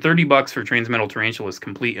 $30, and $30 for Transmetal Tarantulas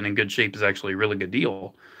complete and in good shape is actually a really good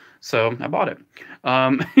deal. So I bought it.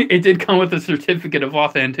 It did come with a certificate of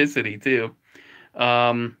authenticity too.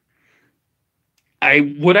 Would I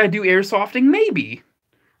do airsofting? Maybe.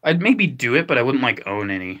 I'd maybe do it, but I wouldn't like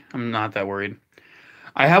own any. I'm not that worried.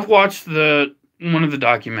 I have watched one of the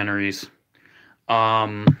documentaries.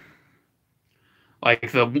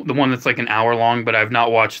 Like the one that's like an hour long, but I've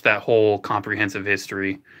not watched that whole comprehensive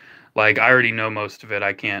history. Like I already know most of it.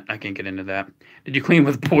 I can't get into that. Did you clean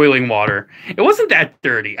with boiling water? It wasn't that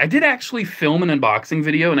dirty. I did actually film an unboxing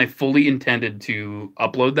video, and I fully intended to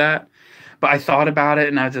upload that, but I thought about it,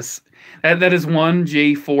 and I just that is one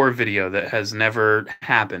J4 video that has never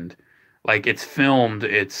happened. Like it's filmed.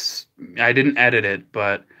 I didn't edit it,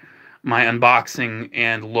 but my unboxing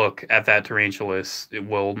and look at that Tarantulas, it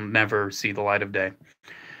will never see the light of day.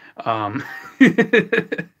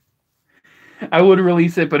 I would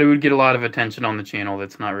release it, but it would get a lot of attention on the channel.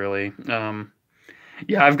 That's not really...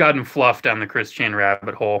 yeah, I've gotten fluffed down the Chris Chan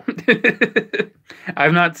rabbit hole.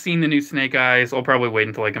 I've not seen the new Snake Eyes. I'll probably wait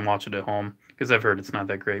until I can watch it at home, because I've heard it's not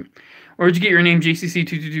that great. Where'd you get your name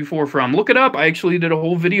JCC2224 from? Look it up. I actually did a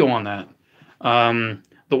whole video on that.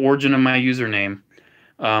 The origin of my username.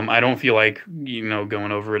 I don't feel like, you know,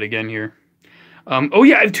 going over it again here. Oh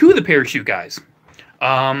yeah, I have two of the parachute guys.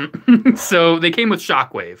 So they came with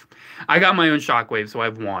Shockwave. I got my own Shockwave, so I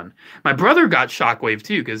have one. My brother got Shockwave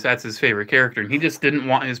too, because that's his favorite character, and he just didn't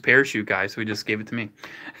want his parachute guy, so he just gave it to me.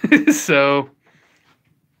 So,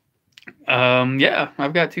 yeah,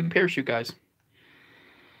 I've got two parachute guys.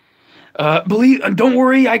 Don't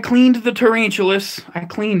worry, I cleaned the Tarantulas. I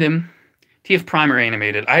cleaned him. TF Primer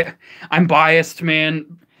animated. I'm biased,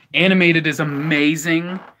 man. Animated is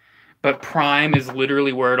amazing, but Prime is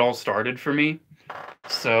literally where it all started for me.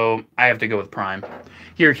 So I have to go with Prime.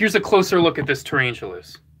 Here's a closer look at this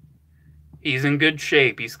Tarantulas. He's in good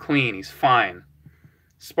shape. He's clean. He's fine.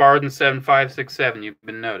 Sparred in 7.567. You've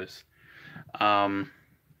been noticed.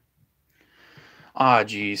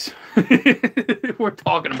 Geez. We're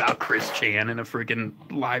talking about Chris Chan in a freaking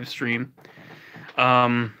live stream.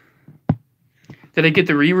 Did I get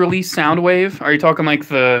the re-release Soundwave? Are you talking like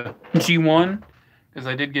the G1? Because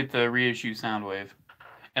I did get the reissue Soundwave.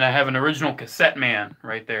 And I have an original Cassette Man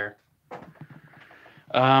right there.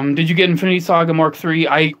 Did you get Infinity Saga Mark III?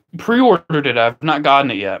 I pre-ordered it. I've not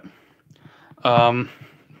gotten it yet. I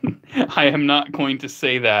am not going to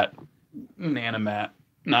say that, Nanomat.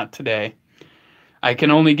 Not today. I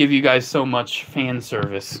can only give you guys so much fan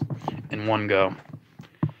service in one go.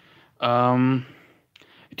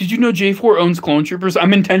 Did you know J4 owns Clone Troopers?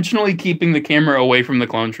 I'm intentionally keeping the camera away from the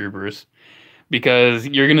Clone Troopers because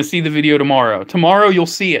you're going to see the video tomorrow. Tomorrow you'll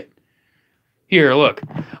see it. Here, look.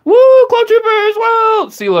 Woo, Clone Troopers! Whoa!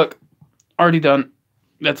 See, look. Already done.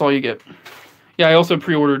 That's all you get. Yeah, I also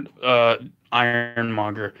pre-ordered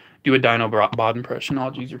Ironmonger. Do a Dino Bod impression. Oh,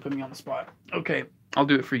 geez, you're putting me on the spot. Okay, I'll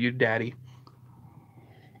do it for you, Daddy.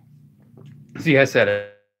 See, I said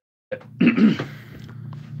it.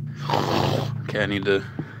 Okay, I need to...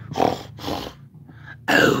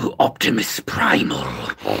 Oh, Optimus Primal.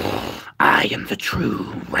 I am the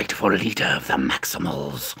true rightful leader of the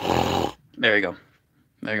Maximals. There you go.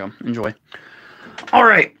 There you go. Enjoy. All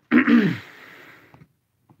right.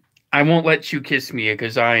 I won't let you kiss me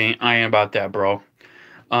because I ain't about that, bro.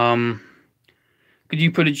 Could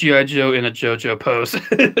you put a G.I. Joe in a JoJo pose?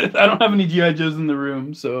 I don't have any G.I. Joes in the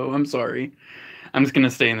room, so I'm sorry. I'm just going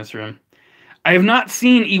to stay in this room. I have not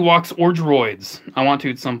seen Ewoks or Droids. I want to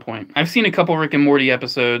at some point. I've seen a couple Rick and Morty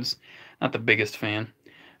episodes. Not the biggest fan.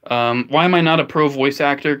 Why am I not a pro voice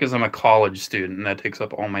actor? Because I'm a college student, and that takes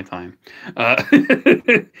up all my time.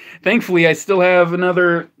 Thankfully, I still have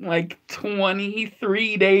another,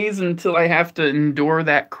 23 days until I have to endure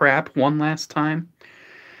that crap one last time.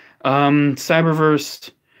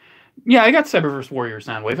 Cyberverse. Yeah, I got Cyberverse Warrior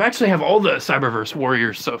Soundwave. I actually have all the Cyberverse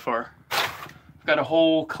Warriors so far. I've got a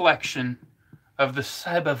whole collection of the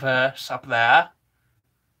Cyberverse up there.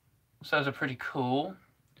 So those are pretty cool.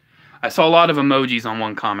 I saw a lot of emojis on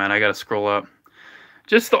one comment. I gotta scroll up.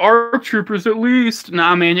 Just the ARC Troopers at least.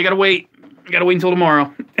 Nah, man, you gotta wait. You gotta wait until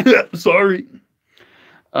tomorrow. Sorry.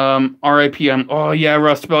 RIP. Oh, yeah,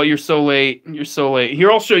 Rust Belt, you're so late. You're so late. Here,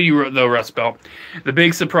 I'll show you, though, Rust Belt. The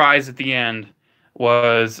big surprise at the end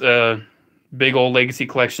was a big old Legacy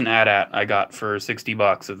Collection AT-AT I got for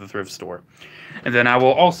 $60 at the thrift store. And then I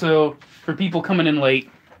will also, for people coming in late,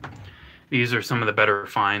 these are some of the better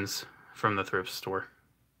finds from the thrift store.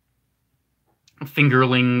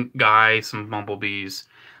 Fingerling guy, some bumblebees,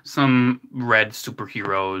 some red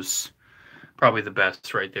superheroes. Probably the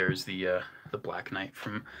best right there is the Black Knight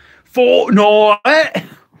from Fortnite.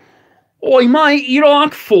 Oi, mate, you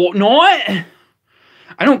like Fortnite?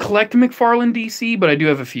 I don't collect McFarlane DC, but I do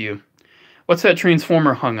have a few. What's that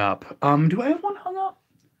Transformer hung up? Do I have one hung up?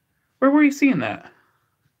 Where were you seeing that?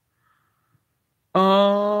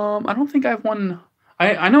 I don't think I have one.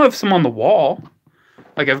 I know I have some on the wall.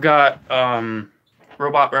 Like I've got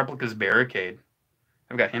Robot Replica's Barricade.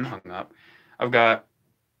 I've got him hung up. I've got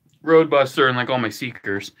Roadbuster and all my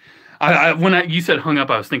Seekers. When you said hung up,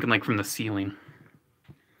 I was thinking from the ceiling.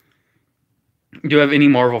 Do you have any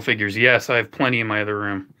Marvel figures? Yes, I have plenty in my other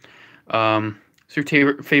room. What's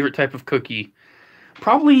your favorite type of cookie?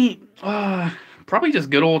 Probably just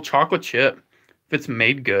good old chocolate chip if it's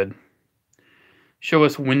made good. Show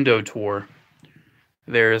us window tour.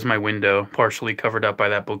 There is my window, partially covered up by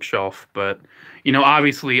that bookshelf. But,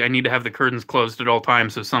 obviously I need to have the curtains closed at all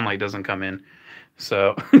times so sunlight doesn't come in.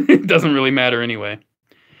 So it doesn't really matter anyway.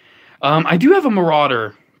 I do have a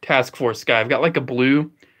Marauder Task Force guy. I've got a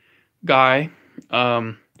blue guy.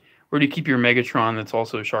 Where do you keep your Megatron that's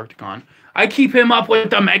also a Sharkticon? I keep him up with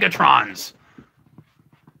the Megatrons.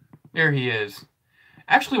 There he is.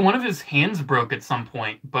 Actually, one of his hands broke at some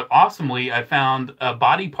point, but awesomely, I found a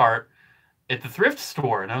body part at the thrift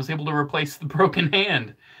store, and I was able to replace the broken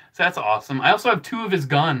hand. So that's awesome. I also have 2 of his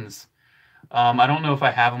guns. I don't know if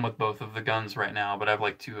I have them with both of the guns right now, but I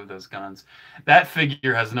have 2 of those guns. That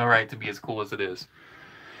figure has no right to be as cool as it is.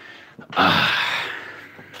 All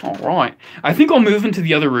right. I think I'll move into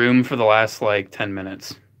the other room for the last 10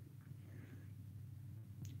 minutes.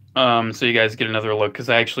 So you guys get another look, because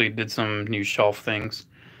I actually did some new shelf things.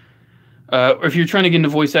 If you're trying to get into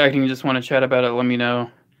voice acting and just want to chat about it, let me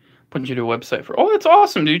know. Putting you to a website for... Oh, that's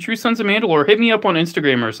awesome, dude. True Sons of Mandalore. Hit me up on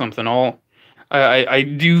Instagram or something.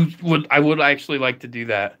 I would actually like to do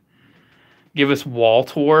that. Give us wall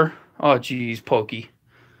tour. Oh, geez, Pokey.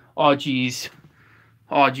 Oh, geez.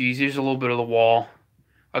 Oh, geez. Here's a little bit of the wall.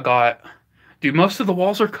 I got Dude, most of the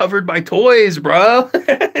walls are covered by toys, bro.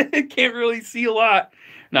 Can't really see a lot.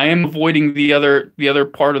 And I am avoiding the other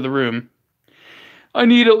part of the room. I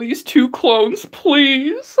need at least 2 clones,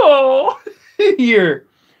 please. Oh, here,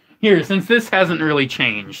 since this hasn't really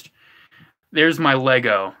changed, there's my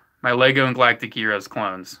Lego and Galactic Heroes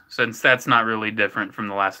clones, since that's not really different from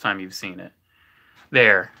the last time you've seen it.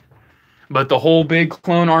 There. But the whole big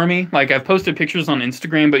clone army, like I've posted pictures on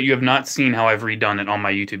Instagram, but you have not seen how I've redone it on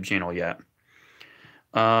my YouTube channel yet.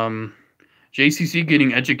 JCC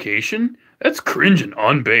getting education? That's cringe and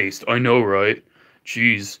unbased. I know, right?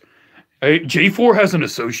 Jeez. Hey, J4 has an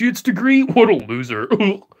associate's degree? What a loser.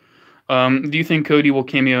 Do you think Cody will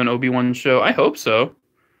cameo in Obi-Wan's show? I hope so.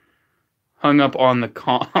 Hung up on the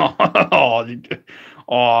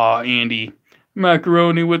Aw, Andy.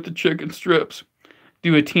 Macaroni with the chicken strips.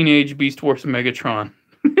 Do a teenage Beast Wars Megatron.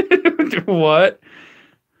 What?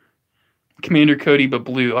 Commander Cody, but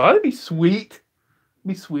blue. Oh, that'd be sweet.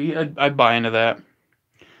 Be sweet. I'd buy into that.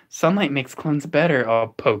 Sunlight makes clones better.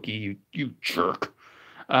 Oh, Pokey, you jerk.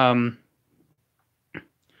 Adam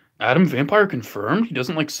Vampire confirmed? He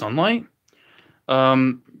doesn't like sunlight?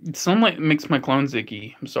 Sunlight makes my clones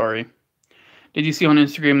icky. I'm sorry. Did you see on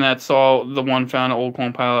Instagram that saw the one found an old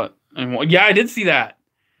clone pilot? Yeah, I did see that.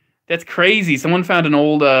 That's crazy. Someone found an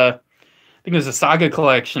old, I think it was a Saga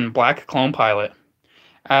Collection black clone pilot.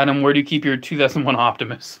 Adam, where do you keep your 2001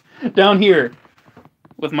 Optimus? Down here.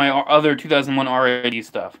 With my other 2001 RAD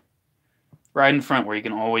stuff. Right in front where you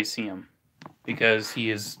can always see him. Because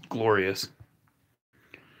he is glorious.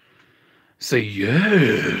 Say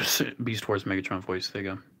yes. Beast Wars Megatron voice. There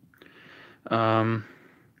you go.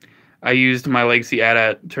 I used my Legacy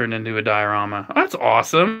AT-AT turned into a diorama. Oh, that's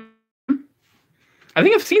awesome. I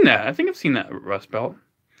think I've seen that. Rust Belt.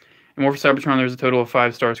 And more for Cybertron, there's a total of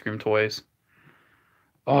 5 Starscream toys.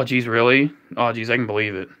 Oh, geez, really? Oh, geez, I can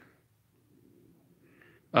believe it.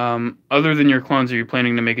 Other than your clones, are you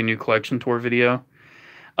planning to make a new collection tour video?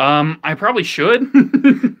 I probably should.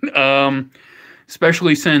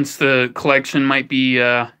 Especially since the collection might be,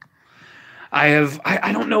 I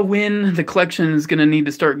don't know when the collection is going to need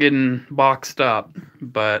to start getting boxed up,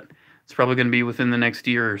 but it's probably going to be within the next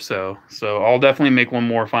year or so. So I'll definitely make one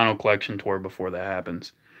more final collection tour before that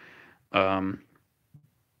happens. You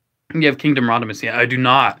have Kingdom Rodimus yet? I do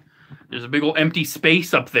not. There's a big old empty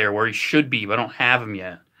space up there where he should be, but I don't have him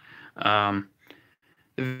yet. The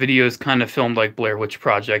video is kind of filmed like Blair Witch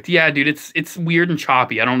Project. Yeah, dude, it's weird and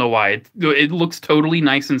choppy. I don't know why. It looks totally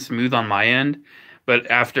nice and smooth on my end,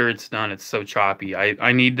 but after it's done, it's so choppy.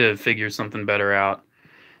 I need to figure something better out.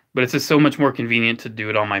 But it's just so much more convenient to do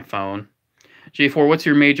it on my phone. J4, what's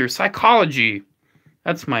your major? Psychology.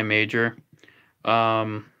 That's my major.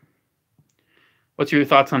 What's your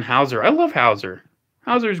thoughts on Hauser? I love Hauser.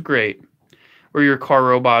 Hauser's great. Or your car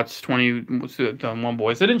robots, 21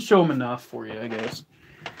 boys. I didn't show them enough for you, I guess.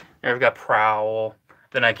 I've got Prowl.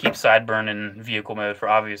 Then I keep Sideburn in vehicle mode for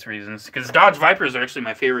obvious reasons. Because Dodge Vipers are actually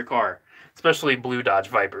my favorite car. Especially blue Dodge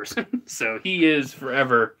Vipers. So he is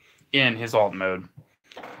forever in his alt mode.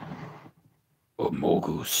 Oh,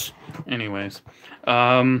 Mogus. Anyways.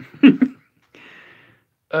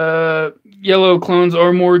 Yellow clones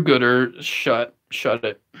are more gooder. Shut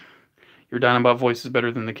it. Your Dinobot voice is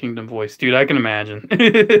better than the Kingdom voice. Dude, I can imagine.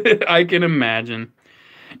 I can imagine.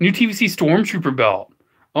 New TVC Stormtrooper belt.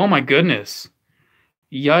 Oh my goodness.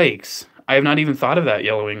 Yikes. I have not even thought of that,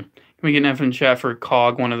 Yellowing. Can we get an F in chat for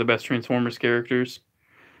Cog, one of the best Transformers characters?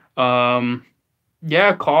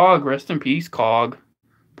 Yeah, Cog. Rest in peace, Cog.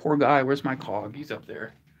 Poor guy. Where's my Cog? He's up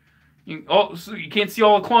there. So you can't see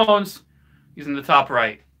all the clones. He's in the top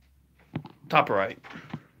right. Top right.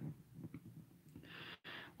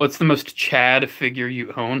 What's the most Chad figure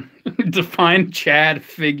you own? Define Chad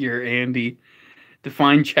figure, Andy.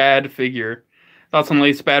 Define Chad figure. Thoughts on the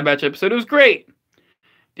latest Bad Batch episode? It was great.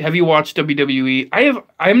 Have you watched WWE?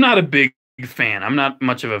 I'm not a big fan. I'm not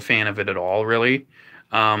much of a fan of it at all, really.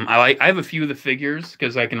 I have a few of the figures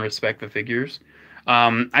because I can respect the figures.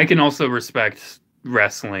 I can also respect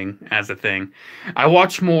wrestling as a thing. I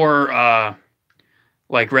watch more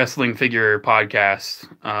like wrestling figure podcasts.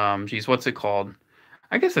 Geez, what's it called?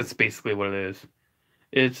 I guess that's basically what it is.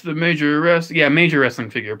 It's the Major Wrestling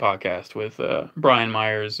Figure Podcast with Brian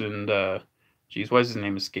Myers and geez, why is his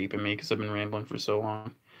name escaping me? Because I've been rambling for so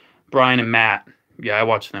long. Brian and Matt. Yeah, I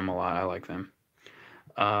watch them a lot. I like them.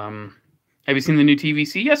 Have you seen the new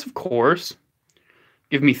TVC? Yes, of course.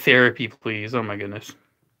 Give me therapy, please. Oh my goodness.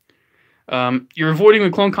 You're avoiding the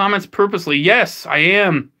clone comments purposely. Yes, I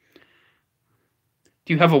am.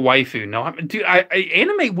 Do you have a waifu? No,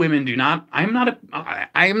 anime women do not. I am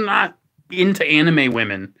not into anime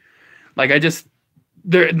women. Like,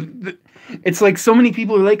 it's like so many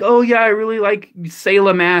people are like, oh yeah, I really like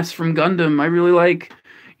Sailor Mass from Gundam. I really like,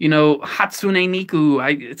 you know, Hatsune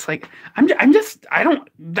Miku. It's like I don't,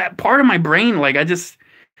 that part of my brain, like it's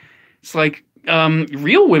like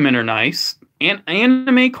real women are nice, and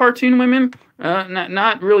anime cartoon women,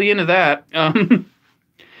 not really into that. Do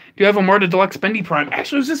you have a Marta Deluxe Bendy Prime?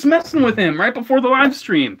 Actually, I was just messing with him right before the live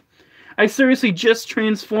stream. I seriously just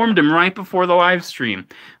transformed him right before the live stream.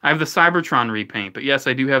 I have the Cybertron repaint, but yes,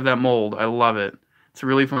 I do have that mold. I love it. It's a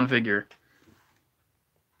really fun figure.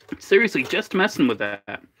 Seriously, just messing with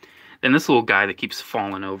that. Then this little guy that keeps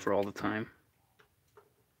falling over all the time.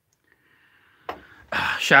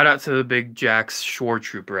 Shout out to the big Jax Shore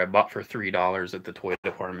Trooper I bought for $3 at the toy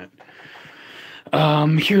department.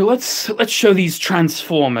 Here, let's show these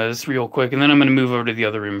Transformers real quick, and then I'm going to move over to the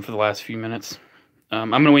other room for the last few minutes. I'm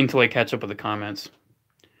going to wait until I catch up with the comments.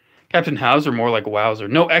 Captain Hauser, more like Wowzer.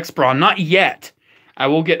 No X-Brawn, not yet. I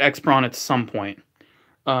will get X-Brawn at some point.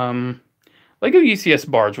 Like a UCS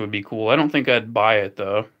barge would be cool. I don't think I'd buy it,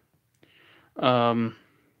 though.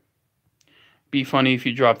 Be funny if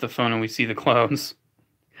you drop the phone and we see the clones.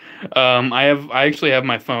 I actually have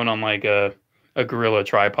my phone on like a gorilla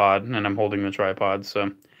tripod, and I'm holding the tripod, so...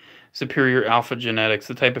 Superior Alpha Genetics,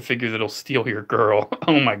 the type of figure that'll steal your girl.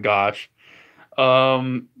 Oh my gosh.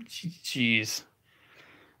 Jeez.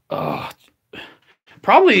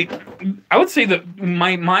 Probably, I would say that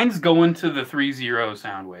my mind's going to the 3-0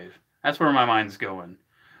 Soundwave. That's where my mind's going.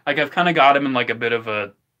 Like, I've kind of got him in like a bit of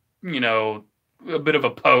a, you know, a bit of a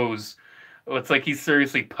pose. It's like he's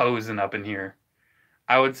seriously posing up in here.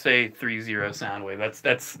 I would say 3-0 Soundwave.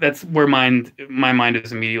 That's where my mind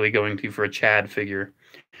is immediately going to for a Chad figure.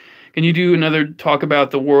 Can you do another talk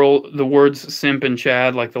about the words simp and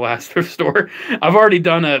Chad like the last thrift store? I've already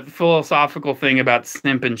done a philosophical thing about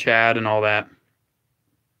simp and Chad and all that.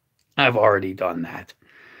 I've already done that.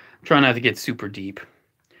 I'm trying not to get super deep.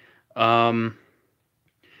 JCC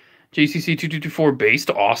 2224 based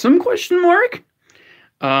awesome question mark?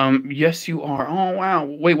 Yes you are. Oh wow.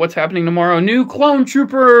 Wait, what's happening tomorrow? New Clone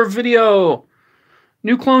Trooper video.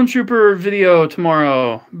 New Clone Trooper video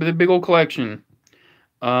tomorrow. The big old collection.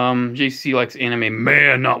 JC likes anime,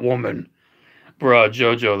 man, not woman. Bruh,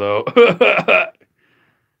 JoJo, though.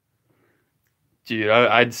 Dude,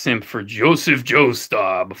 I'd simp for Joseph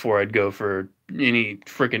Joestar before I'd go for any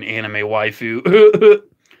freaking anime waifu.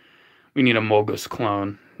 We need a Mogus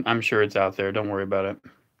clone. I'm sure it's out there. Don't worry about it.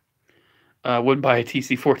 Would buy a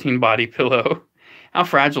TC-14 body pillow. How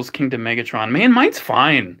fragile's Kingdom Megatron? Man, mine's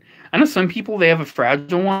fine. I know some people, they have a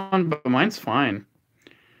fragile one, but mine's fine.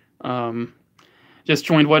 Just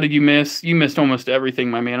joined. What did you miss? You missed almost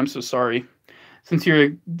everything, my man. I'm so sorry. Since you're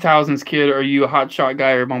a Thousands kid, are you a Hotshot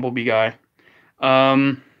guy or a Bumblebee guy?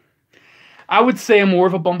 I would say I'm more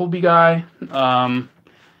of a Bumblebee guy.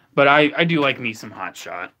 But I do like me some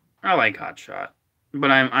Hotshot. I like Hotshot.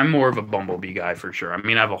 But I'm more of a Bumblebee guy for sure. I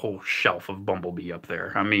mean, I have a whole shelf of Bumblebee up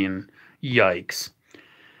there. I mean, yikes.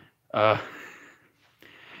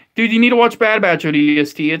 Dude, you need to watch Bad Batch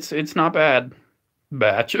ODST. It's not bad.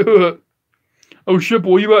 Batch. Oh shit,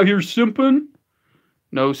 boy, you out here simping?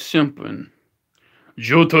 No simping.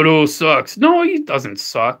 Jotaro sucks. No, he doesn't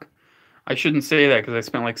suck. I shouldn't say that because I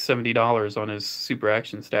spent like $70 on his Super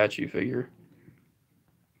Action statue figure.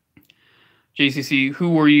 JCC, who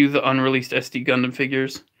were you the unreleased SD Gundam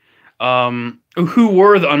figures? Who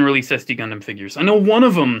were the unreleased SD Gundam figures? I know one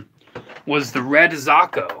of them was the Red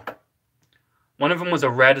Zako. One of them was a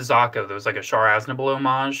Red Zako. There was like a Char Aznavour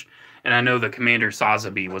homage. And I know the Commander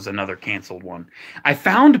Sazabi was another canceled one. I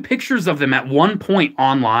found pictures of them at one point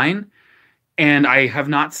online, and I have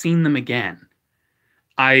not seen them again.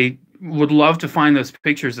 I would love to find those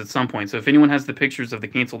pictures at some point. So if anyone has the pictures of the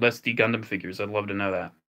canceled SD Gundam figures, I'd love to know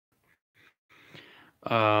that.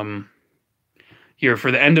 Here, for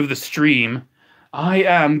the end of the stream, I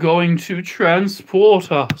am going to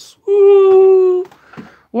transport us. Woo!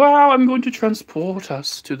 Wow, I'm going to transport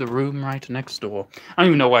us to the room right next door. I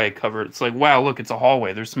don't even know why I covered it. It's like, wow, look, it's a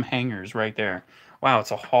hallway. There's some hangers right there. Wow,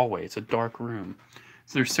 it's a hallway. It's a dark room.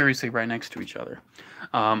 So they're seriously right next to each other.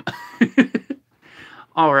 All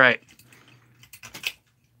right.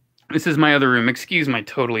 This is my other room. Excuse my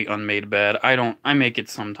totally unmade bed. I make it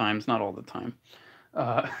sometimes, not all the time.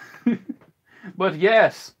 But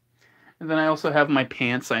yes. And then I also have my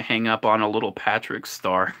pants I hang up on a little Patrick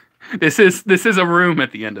star. This is a room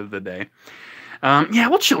at the end of the day. Yeah,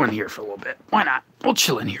 we'll chill in here for a little bit. Why not? We'll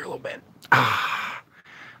chill in here a little bit. I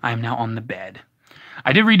am now on the bed.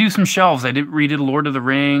 I did redo some shelves. I redid Lord of the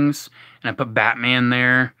Rings, and I put Batman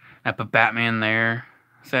there. I put Batman there.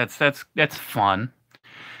 So that's fun.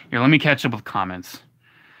 Here, let me catch up with comments.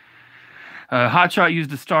 Hotshot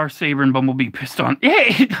used a Star Saber and Bumblebee pissed on.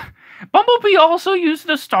 Hey, Bumblebee also used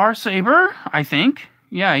the Star Saber, I think.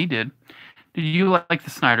 Yeah, he did. Did you like the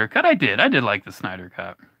Snyder Cut? I did. I did like the Snyder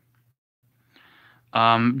Cut.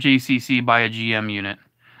 JCC buy a GM unit.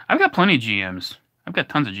 I've got plenty of GMs. I've got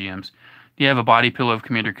tons of GMs. Do you have a body pillow of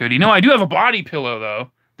Commander Cody? No, I do have a body pillow,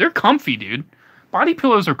 though. They're comfy, dude. Body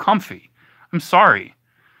pillows are comfy. I'm sorry.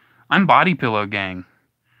 I'm body pillow gang.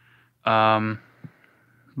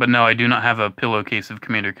 But no, I do not have a pillowcase of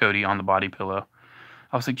Commander Cody on the body pillow.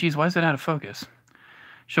 I was like, geez, why is that out of focus?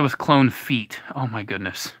 Show us clone feet. Oh my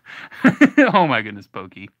goodness. Oh my goodness,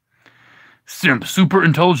 Pokey. Simp, super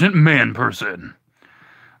intelligent man person.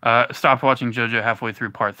 Stopped watching JoJo halfway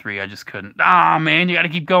through part 3. I just couldn't. Ah, man, you gotta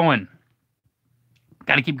keep going.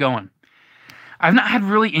 Gotta keep going. I've not had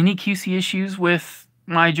really any QC issues with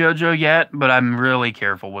my JoJo yet, but I'm really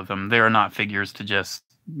careful with them. They are not figures to just,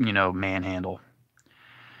 you know, manhandle.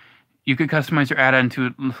 You could customize your add-on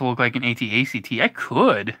to look like an AT-ACT. I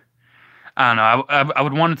could. I don't know. I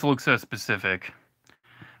would want it to look so specific.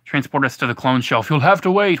 Transport us to the clone shelf. You'll have to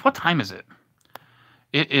wait. What time is it?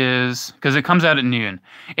 It is, because it comes out at noon.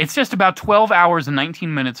 It's just about 12 hours and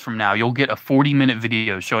 19 minutes from now. You'll get a 40-minute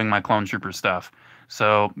video showing my Clone Trooper stuff.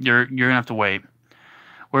 So you're going to have to wait.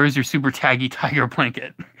 Where is your super taggy tiger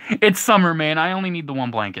blanket? It's summer, man. I only need the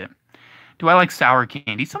one blanket. Do I like sour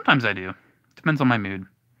candy? Sometimes I do. Depends on my mood.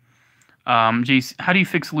 Jace, how do you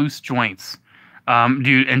fix loose joints?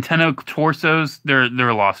 Dude, antenna torsos, they're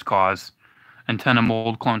a lost cause. Antenna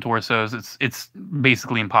mold clone torsos, it's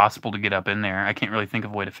basically impossible to get up in there. I can't really think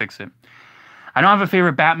of a way to fix it. I don't have a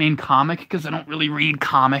favorite Batman comic because I don't really read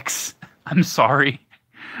comics. I'm sorry.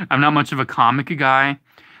 I'm not much of a comic guy.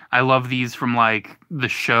 I love these from like the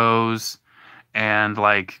shows and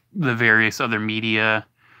like the various other media.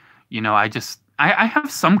 You know, I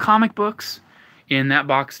have some comic books in that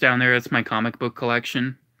box down there. That's my comic book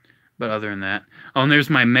collection. But other than that, oh, and there's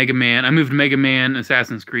my Mega Man. I moved Mega Man,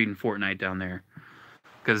 Assassin's Creed, and Fortnite down there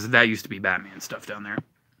because that used to be Batman stuff down there.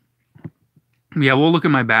 Yeah, we'll look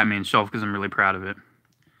at my Batman shelf because I'm really proud of it.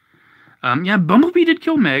 Yeah, Bumblebee did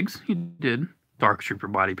kill Megs. He did. Dark Trooper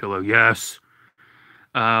body pillow, yes.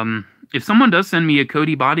 If someone does send me a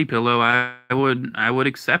Cody body pillow, I would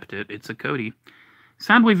accept it. It's a Cody.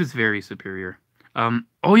 Soundwave is very superior.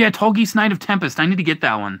 Oh yeah, Tall Geese Knight of Tempest. I need to get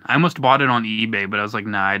that one. I almost bought it on eBay, but I was like,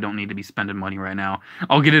 nah, I don't need to be spending money right now.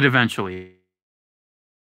 I'll get it eventually.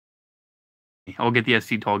 I'll get the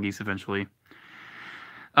SC Tall Geese eventually.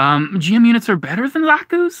 GM units are better than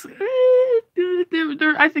Zaku's?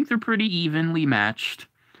 I think they're pretty evenly matched.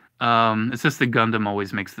 It's just the Gundam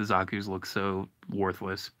always makes the Zaku's look so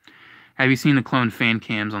worthless. Have you seen the clone fan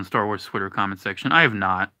cams on Star Wars Twitter comment section? I have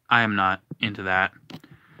not. I am not into that.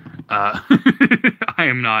 I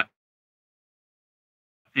am not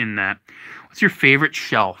in that. What's your favorite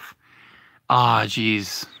shelf? Ah,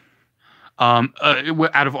 geez.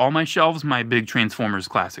 Out of all my shelves, my big Transformers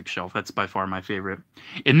Classic shelf. That's by far my favorite.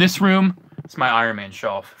 In this room, it's my Iron Man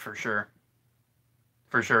shelf, for sure.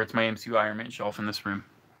 For sure, it's my MCU Iron Man shelf in this room.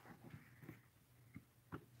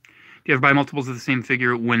 Do you ever buy multiples of the same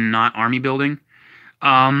figure when not army building?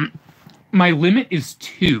 My limit is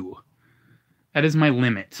 2. That is my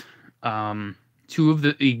limit. 2 of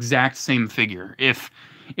the exact same figure. If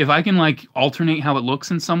I can like alternate how it looks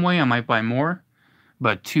in some way, I might buy more.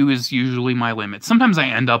 But 2 is usually my limit. Sometimes I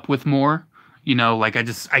end up with more. You know, like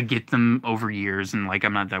I get them over years, and like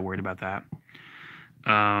I'm not that worried about that.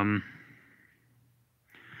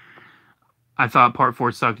 I thought Part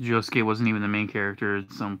 4 sucked. Josuke wasn't even the main character in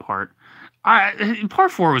some part.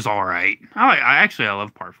 Part 4 was all right. I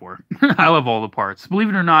love Part 4. I love all the parts. Believe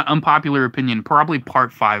it or not, unpopular opinion, probably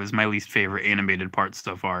Part 5 is my least favorite animated part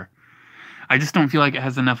so far. I just don't feel like it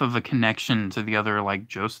has enough of a connection to the other, like,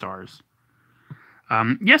 Joestars.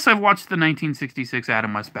 Yes, I've watched the 1966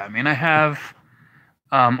 Adam West Batman. I have,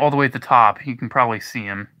 all the way at the top. You can probably see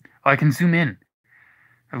him. Oh, I can zoom in.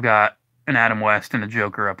 I've got an Adam West and a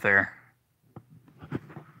Joker up there.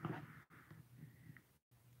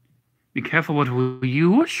 Be careful what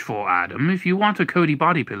you wish for, Adam. If you want a Cody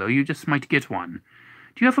body pillow, you just might get one.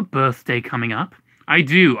 Do you have a birthday coming up? I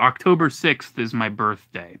do. October 6th is my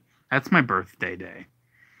birthday. That's my birthday day.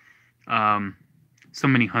 So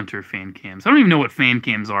many Hunter fan cams. I don't even know what fan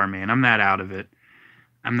cams are, man. I'm that out of it.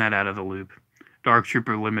 I'm that out of the loop. Dark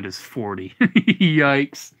Trooper limit is 40.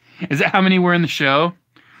 Yikes. Is that how many were in the show?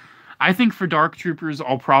 I think for Dark Troopers,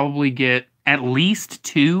 I'll probably get at least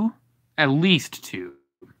 2. At least 2.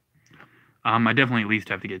 I definitely at least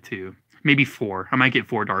have to get 2. Maybe 4. I might get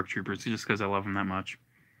 4 Dark Troopers just because I love them that much.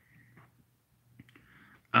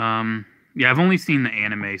 Yeah, I've only seen the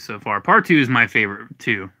anime so far. Part 2 is my favorite,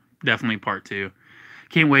 too. definitely part 2.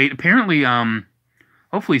 Can't wait. Apparently,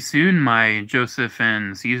 hopefully soon my Joseph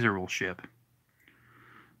and Caesar will ship.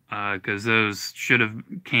 Because those should have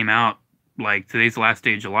came out, like, today's the last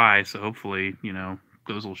day of July, so hopefully, you know,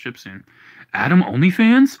 those will ship soon. Adam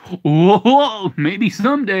OnlyFans? Whoa, maybe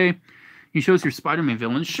someday. He shows your Spider-Man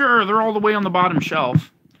villains. Sure, they're all the way on the bottom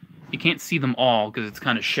shelf. You can't see them all because it's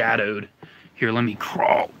kind of shadowed. Here, let me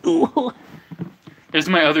crawl. Ooh. There's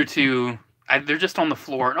my other 2. They're just on the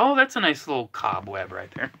floor. Oh, that's a nice little cobweb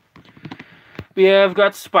right there. But yeah, I've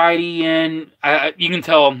got Spidey, and you can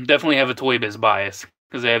tell, definitely have a Toy Biz bias.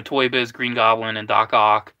 Because they have Toy Biz, Green Goblin, and Doc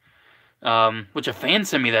Ock. Which a fan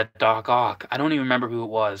sent me that Doc Ock. I don't even remember who it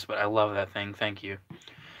was, but I love that thing. Thank you.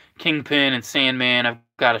 Kingpin and Sandman. I've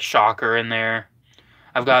got a Shocker in there.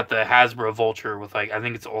 I've got the Hasbro Vulture with, like, I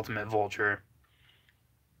think it's Ultimate Vulture.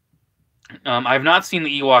 I've not seen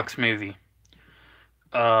the Ewoks movie.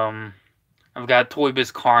 I've got Toy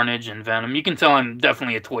Biz Carnage and Venom. You can tell I'm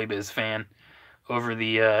definitely a Toy Biz fan over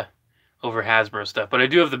the over Hasbro stuff. But I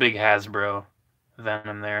do have the big Hasbro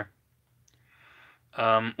Venom there.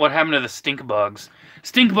 What happened to the stink bugs?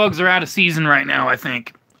 Stink bugs are out of season right now, I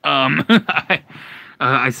think.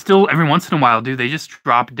 I still, every once in a while, dude, they just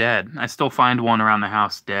drop dead. I still find one around the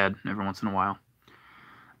house dead every once in a while.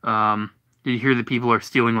 Did you hear that people are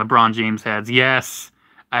stealing LeBron James heads? Yes,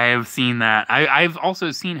 I have seen that. I've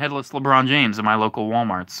also seen headless LeBron James in my local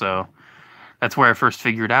Walmart, so that's where I first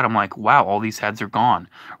figured out. I'm like, wow, all these heads are gone.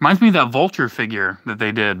 Reminds me of that Vulture figure that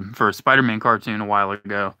they did for a Spider-Man cartoon a while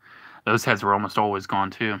ago. Those heads were almost always gone,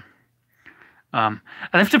 too. I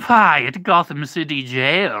left a pie at Gotham City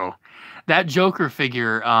Jail. That Joker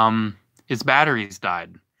figure, his batteries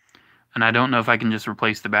died. And I don't know if I can just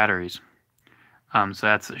replace the batteries. So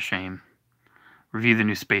that's a shame. Review the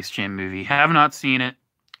new Space Jam movie. Have not seen it.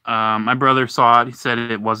 My brother saw it. He said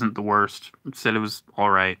it wasn't the worst. He said it was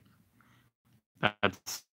alright.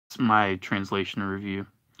 That's my translation review.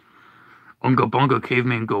 Unga bunga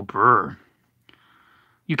caveman go brr.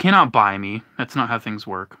 You cannot buy me. That's not how things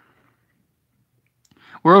work.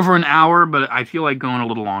 We're over an hour, but I feel like going a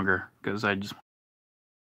little longer because I just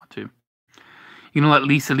want to. You're gonna let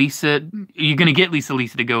Lisa. You're gonna get Lisa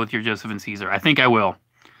to go with your Joseph and Caesar. I think I will.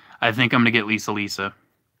 I think I'm gonna get Lisa.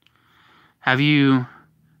 Have you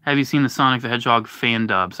seen the Sonic the Hedgehog fan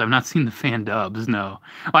dubs? I've not seen the fan dubs. No,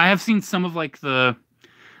 well, I have seen some of like the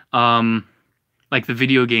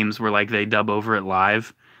video games where like they dub over it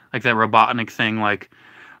live, like that Robotnik thing, like,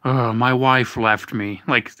 oh, my wife left me,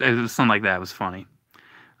 like something like that. It was funny.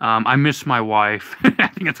 I miss my wife. I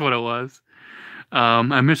think that's what it was.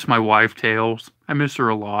 I miss my wife, Tails. I miss her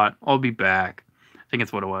a lot. I'll be back. I think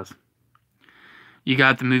that's what it was. You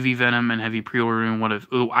got the movie Venom, and have you pre-ordered what if...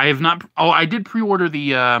 Oh, I have not... Oh, I did pre-order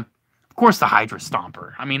the... of course, the Hydra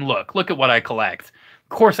Stomper. I mean, look at what I collect. Of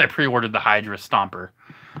course I pre-ordered the Hydra Stomper.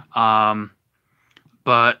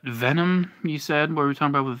 But Venom, you said? What were we talking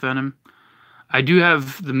about with Venom? I do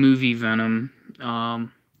have the movie Venom. Yeah,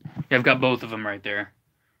 I've got both of them right there.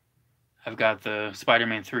 I've got the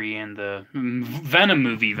Spider-Man 3 and the Venom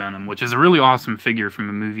movie Venom, which is a really awesome figure from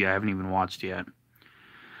a movie I haven't even watched yet.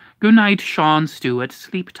 Good night, Sean Stewart.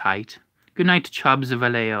 Sleep tight. Good night, Chubbs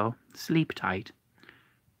Vallejo. Sleep tight.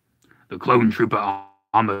 The clone trooper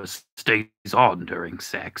armor stays on during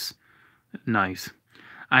sex. Nice.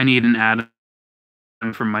 I need an Adam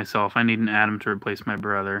for myself. I need an Adam to replace my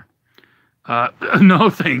brother.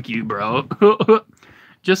 No, thank you, bro.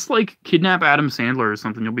 Just like kidnap Adam Sandler or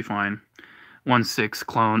something, you'll be fine. 1/6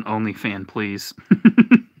 clone only fan, please.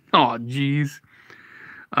 Oh, jeez.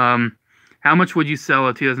 How much would you sell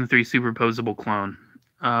a 2003 superposable clone?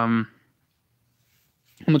 How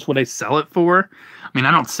much would I sell it for? I mean,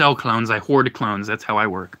 I don't sell clones. I hoard clones. That's how I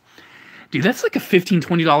work. Dude, that's like a $15,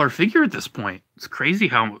 $20 figure at this point. It's crazy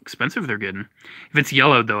how expensive they're getting. If it's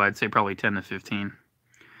yellow, though, I'd say probably 10 to 15.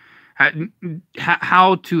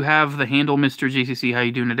 How to have the handle, Mr. JCC? How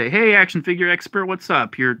you doing today? Hey, action figure expert, what's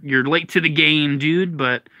up? You're late to the game, dude,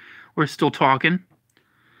 but we're still talking.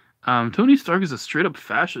 Tony Stark is a straight up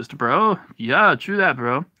fascist, bro. Yeah, true that,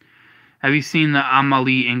 bro. Have you seen the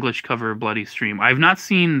Amalie English cover of Bloody Stream? I've not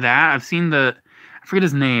seen that. I've seen I forget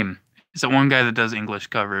his name. It's that one guy that does English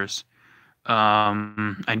covers.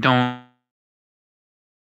 I don't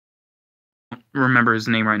remember his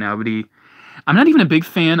name right now, but I'm not even a big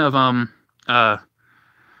fan of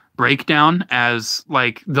Breakdown as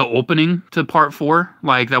like the opening to part 4.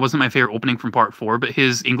 Like that wasn't my favorite opening from part 4, but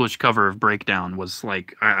his English cover of Breakdown was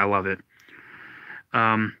like I love it.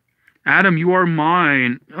 Adam, you are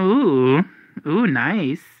mine. Ooh,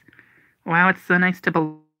 nice. Wow, it's so nice to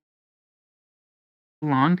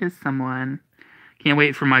belong to someone. Can't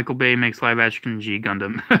wait for Michael Bay makes live action G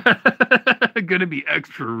Gundam. Gonna be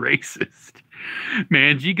extra racist.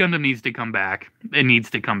 Man, G Gundam needs to come back. It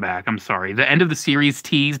needs to come back. I'm sorry. The end of the series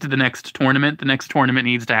teased the next tournament. The next tournament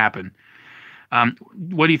needs to happen.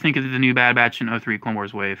 What do you think of the new Bad Batch and 03 Clone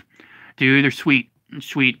Wars wave? Dude, they're sweet.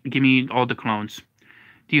 Sweet. Give me all the clones.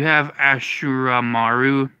 Do you have Ashura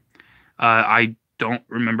Maru? I don't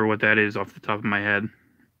remember what that is off the top of my head.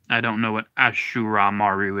 I don't know what Ashura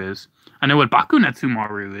Maru is. I know what Bakunetsu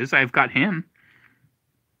Maru is. I've got him.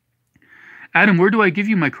 Adam, where do I give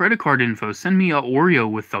you my credit card info? Send me a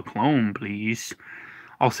Oreo with the clone, please.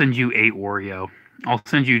 I'll send you 8 Oreo. I'll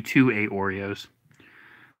send you 2 8 Oreos.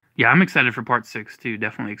 Yeah, I'm excited for part 6 too.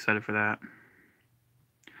 Definitely excited for that.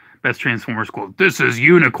 Best Transformers quote. This is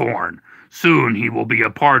Unicorn. Soon he will be a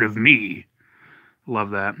part of me.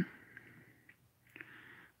 Love that.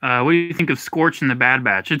 What do you think of Scorch in the Bad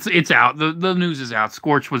Batch? It's out. The news is out.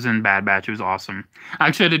 Scorch was in Bad Batch. It was awesome. I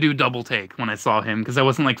actually had to do double take when I saw him because I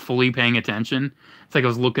wasn't like fully paying attention. It's like I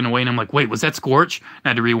was looking away and I'm like, wait, was that Scorch? And I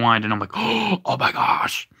had to rewind and I'm like, oh my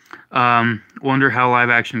gosh. Wonder how live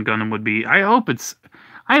action Gundam would be. I hope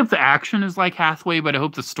the action is like Hathaway, but I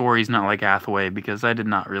hope the story's not like Hathaway because I did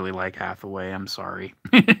not really like Hathaway. I'm sorry.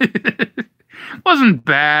 Wasn't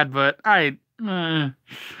bad, but it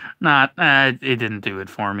didn't do it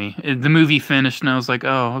for me. The movie finished and I was like,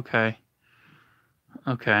 oh, okay.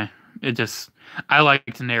 Okay. I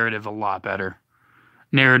liked narrative a lot better.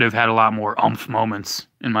 Narrative had a lot more oomph moments,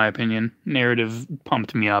 in my opinion. Narrative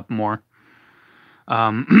pumped me up more.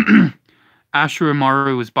 Ashura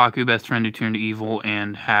Maru was Baku's best friend who turned evil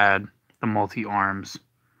and had the multi-arms.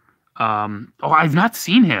 I've not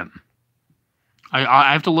seen him.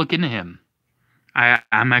 I have to look into him.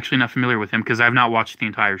 I'm actually not familiar with him because I've not watched the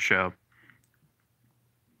entire show.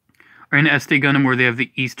 Or in SD Gundam where they have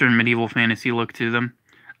the Eastern medieval fantasy look to them.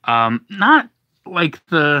 Not like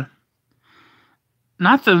the...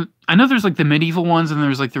 I know there's like the medieval ones and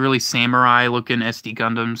there's like the really samurai looking SD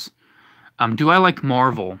Gundams. Do I like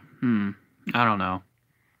Marvel? I don't know.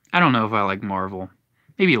 I don't know if I like Marvel.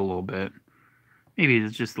 Maybe a little bit. Maybe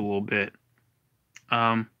it's just a little bit.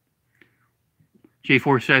 J4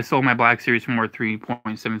 said I sold my Black Series for more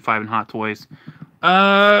 3.75 in Hot Toys.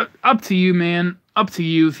 Up to you, man. Up to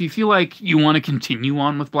you. If you feel like you want to continue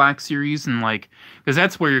on with Black Series and like, because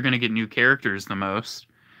that's where you're going to get new characters the most.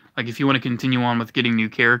 Like if you want to continue on with getting new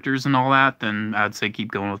characters and all that, then I'd say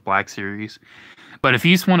keep going with Black Series. But if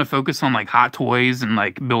you just want to focus on like Hot Toys and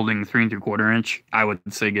like building 3 3/4 inch, I would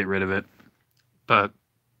say get rid of it. But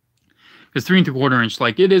because 3 3/4 inch,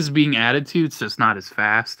 like it is being added to, it's just not as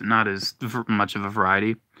fast, and not as much of a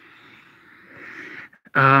variety.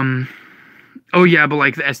 Oh yeah, but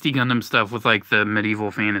like the SD Gundam stuff with like the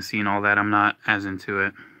medieval fantasy and all that, I'm not as into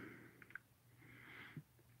it.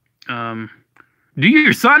 Do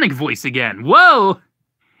your Sonic voice again. Whoa!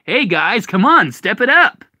 Hey guys, come on, step it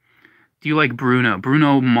up. Do you like Bruno?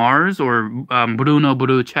 Bruno Mars or Bruno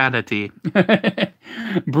Bruciati?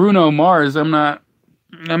 Bruno Mars, I'm not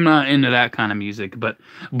into that kind of music, but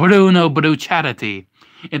Bruno Bruciati.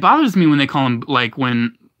 It bothers me when they call him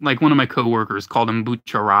when one of my coworkers called him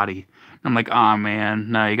Bucciarati. I'm like, oh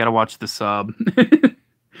man, no, you gotta watch the sub.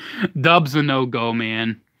 Dub's a no-go,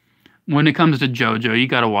 man. When it comes to JoJo, you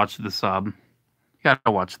gotta watch the sub. You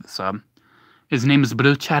gotta watch the sub. His name is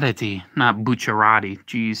Bruciati, not Bucciarati.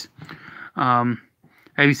 Jeez. Have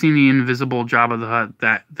you seen the Invisible Jabba the Hutt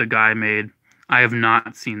that the guy made? I have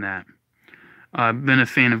not seen that. I've been a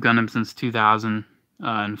fan of Gundam since 2000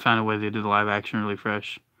 and found a way they did the live action really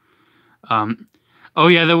fresh. Oh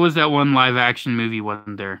yeah, there was that one live action movie,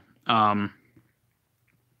 wasn't there? But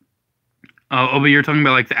you're talking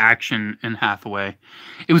about like the action in Hathaway.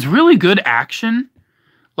 It was really good action.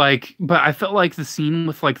 Like, but I felt like the scene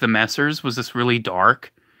with like the messers was just really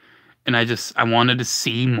dark. And I wanted to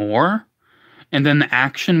see more. And then the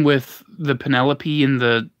action with the Penelope and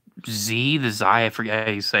the Zai, I forget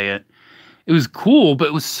how you say it. It was cool, but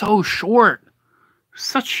it was so short.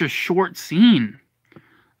 Such a short scene.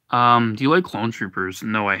 Do you like Clone Troopers?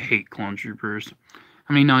 No, I hate Clone Troopers.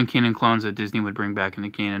 How many non-canon clones that Disney would bring back in the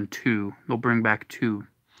canon? 2. They'll bring back 2.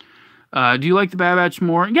 Do you like the Bad Batch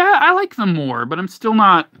more? Yeah, I like them more, but I'm still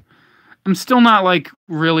not like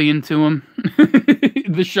really into them.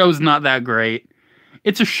 The show's not that great.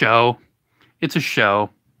 It's a show. It's a show.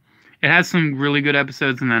 It has some really good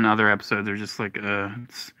episodes, and then other episodes are just like,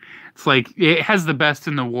 it's like, it has the best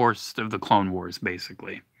and the worst of the Clone Wars,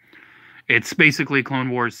 basically. It's basically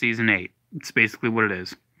Clone Wars Season 8. It's basically what it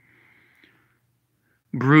is.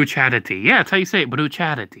 Bruciati. Yeah, that's how you say it,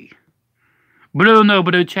 Bruciati. Bruno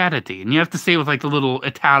Bruciatti. And you have to say it with like the little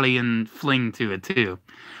Italian fling to it too.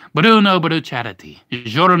 Bruno Bruciatti.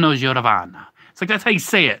 Giorno Giovanna. It's like that's how you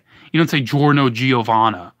say it. You don't say Giorno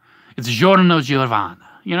Giovanna. It's Giorno Giovanna.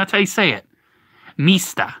 You know, that's how you say it.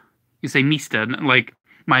 Mista. You say Mista. Like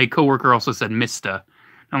my coworker also said Mista.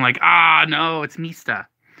 I'm like, no, it's Mista.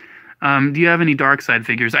 Do you have any dark side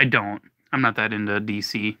figures? I don't. I'm not that into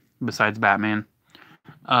DC besides Batman.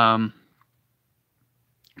 Gyms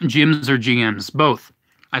or GMs? Both.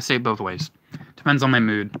 I say it both ways. Depends on my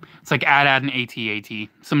mood. It's like AT-AT and AT-AT.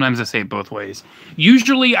 Sometimes I say it both ways.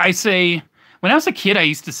 Usually I say, when I was a kid, I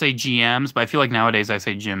used to say GMs, but I feel like nowadays I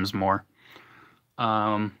say gyms more.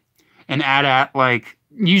 And AT-AT, like,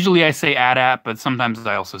 usually I say AT-AT, but sometimes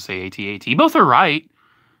I also say AT-AT. Both are right.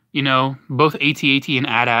 You know, both AT-AT and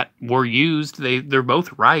AT-AT were used. They're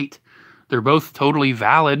both right. They're both totally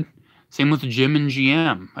valid. Same with Gym and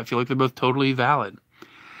GM. I feel like they're both totally valid.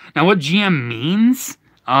 Now, what GM means,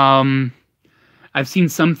 I've seen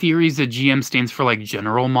some theories that GM stands for like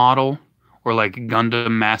General Model or like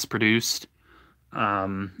Gundam Mass Produced.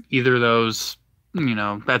 Either of those, you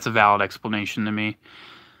know, that's a valid explanation to me.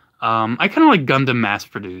 I kind of like Gundam Mass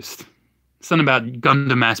Produced. Something about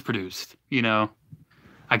Gundam Mass Produced, you know.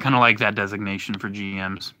 I kind of like that designation for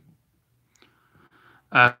GMs.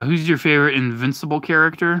 Who's your favorite Invincible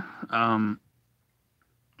character?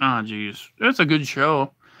 Geez. That's a good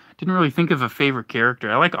show. Didn't really think of a favorite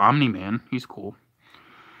character. I like Omni-Man. He's cool.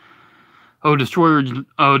 Destroyer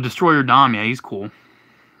Dom. Yeah, he's cool.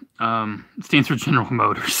 Stands for General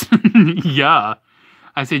Motors. Yeah.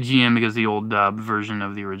 I say GM because the old dub version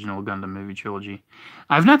of the original Gundam movie trilogy.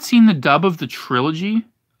 I've not seen the dub of the trilogy,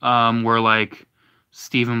 where like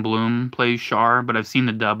Stephen Bloom plays Char, but I've seen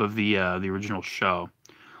the dub of the original show.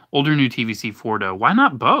 Old or new TVC Fordo. Why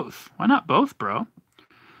not both? Why not both, bro?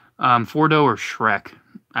 Fordo or Shrek?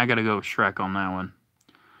 I gotta go with Shrek on that one.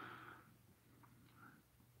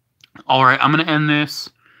 All right, I'm gonna end this.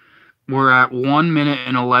 We're at 1 minute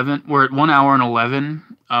and 11. We're at 1 hour and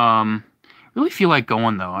 11. Really feel like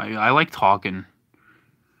going though. I like talking.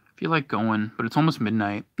 I feel like going, but it's almost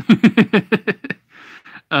midnight.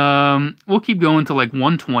 We'll keep going to like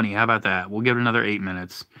 1:20. How about that? We'll give it another 8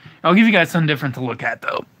 minutes. I'll give you guys something different to look at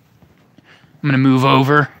though. I'm gonna move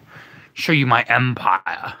over, show you my Empire.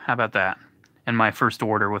 How about that? And my First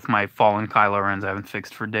Order with my fallen Kylo Rens I haven't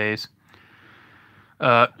fixed for days.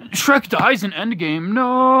 Shrek dies in Endgame.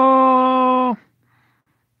 No.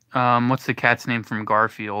 What's the cat's name from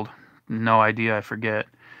Garfield? No idea. I forget.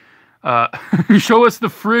 Show us the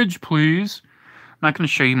fridge, please. I'm not gonna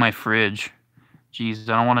show you my fridge. Jeez,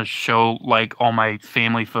 I don't want to show like all my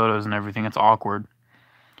family photos and everything. It's awkward.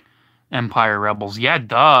 Empire Rebels. Yeah,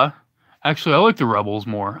 duh. Actually, I like the Rebels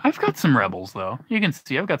more. I've got some Rebels though. You can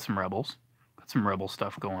see I've got some Rebels. Got some Rebel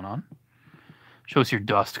stuff going on. Show us your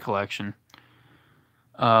dust collection.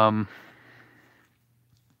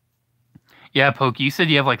 Yeah, Pokey, you said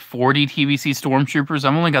you have like 40 TVC Stormtroopers.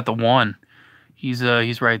 I've only got the one. He's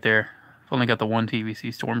right there. I've only got the one TVC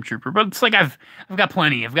Stormtrooper, but it's like I've got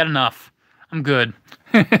plenty. I've got enough. I'm good.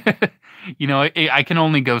 You know, I can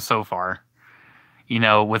only go so far. You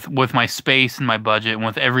know, with my space and my budget and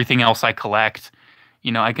with everything else I collect,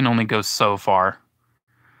 you know, I can only go so far.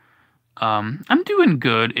 I'm doing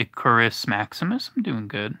good, Icarus Maximus. I'm doing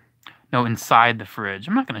good. No, inside the fridge.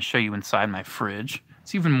 I'm not going to show you inside my fridge.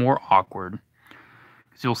 It's even more awkward.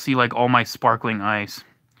 Because you'll see, like, all my sparkling ice.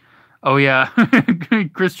 Oh, yeah.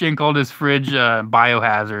 Christian called his fridge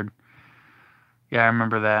Biohazard. Yeah, I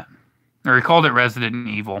remember that. Or he called it Resident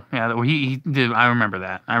Evil. Yeah, he did. I remember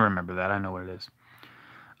that. I know what it is.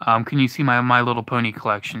 Can you see my Little Pony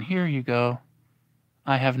collection? Here you go.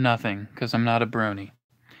 I have nothing, because I'm not a brony.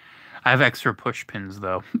 I have extra push pins,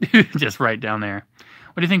 though. Just right down there.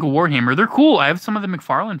 What do you think of Warhammer? They're cool. I have some of the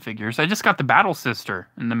McFarlane figures. I just got the Battle Sister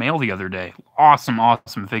in the mail the other day. Awesome,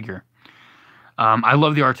 awesome figure. I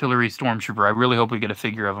love the Artillery Stormtrooper. I really hope we get a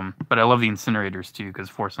figure of them. But I love the Incinerators, too, because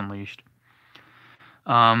Force Unleashed.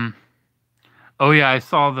 Oh, yeah, I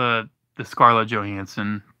saw the Scarlett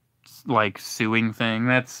Johansson, like, suing thing.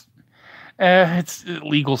 That's... it's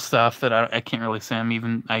legal stuff that I can't really say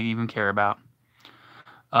I even care about.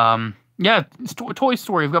 Yeah, Toy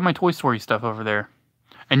Story. I've got my Toy Story stuff over there.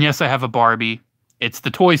 And yes, I have a Barbie. It's the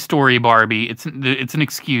Toy Story Barbie. It's an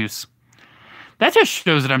excuse. That just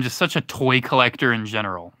shows that I'm just such a toy collector in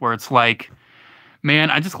general, where it's like, man,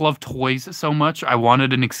 I just love toys so much. I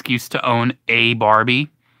wanted an excuse to own a Barbie,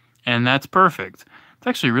 and that's perfect. It's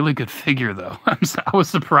actually a really good figure, though. I was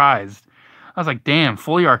surprised. I was like, damn,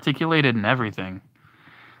 fully articulated and everything.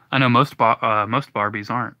 I know most Barbies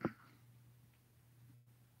aren't.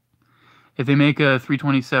 If they make a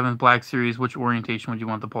 327th Black Series, which orientation would you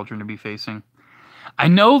want the Pauldron to be facing? I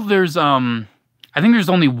know there's I think there's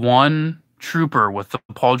only one trooper with the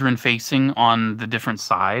Pauldron facing on the different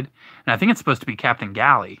side, and I think it's supposed to be Captain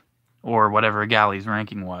Galley, or whatever Galley's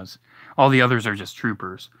ranking was. All the others are just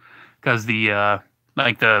troopers, because the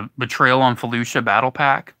like the Betrayal on Felucia battle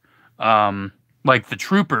pack, like the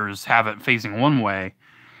troopers have it facing one way,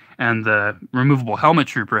 and the removable helmet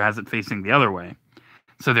trooper has it facing the other way.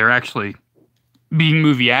 So they're actually being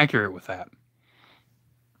movie accurate with that.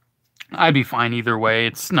 I'd be fine either way.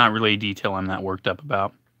 It's not really a detail I'm that worked up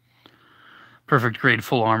about. Perfect grade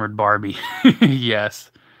full armored Barbie.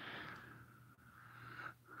 Yes.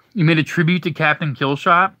 You made a tribute to Captain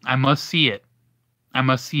Killshot? I must see it. I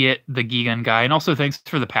must see it, the Gigan guy. And also thanks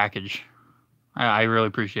for the package. I really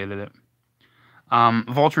appreciated it.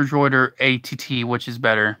 Vulture Droider ATT, which is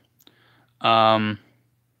better? You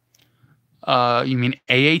mean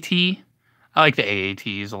AAT? I like the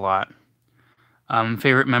AATs a lot.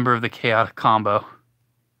 Favorite member of the Chaotic Combo?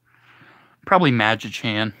 Probably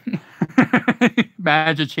Magichan.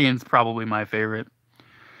 Magichan's probably my favorite.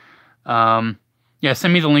 Yeah,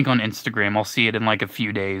 send me the link on Instagram. I'll see it in like a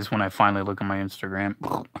few days when I finally look at my Instagram.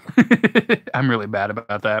 I'm really bad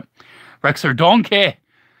about that. Rex or Donkey?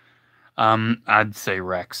 I'd say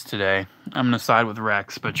Rex today. I'm gonna side with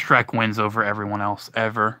Rex, but Shrek wins over everyone else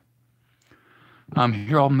ever.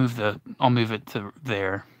 Here I'll move it to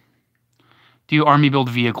there. Do you army build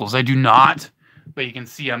vehicles? I do not, but you can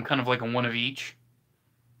see I'm kind of like a one of each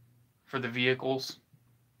for the vehicles.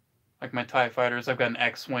 Like my TIE fighters, I've got an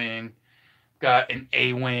X-Wing, got an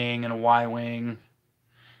A-Wing and a Y-Wing,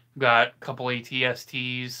 got a couple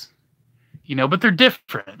ATSTs, you know, but they're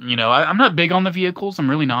different, you know. I'm not big on the vehicles, I'm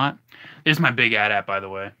really not. There's my big AT-AT, by the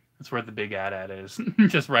way. That's where the big AT-AT is,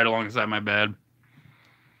 just right alongside my bed.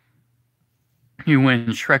 You win,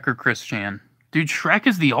 Shrek or Chris Chan. Dude, Shrek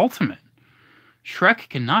is the ultimate. Shrek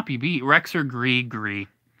cannot be beat. Rex or Gree.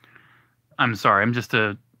 I'm sorry, I'm just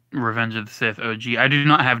a Revenge of the Sith OG. I do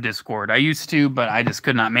not have Discord. I used to, but I just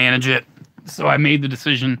could not manage it. So I made the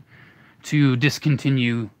decision to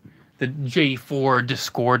discontinue the J4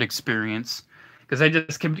 Discord experience. Because I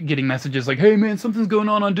just kept getting messages like, hey man, something's going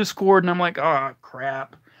on Discord. And I'm like, oh,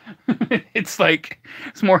 crap. It's like,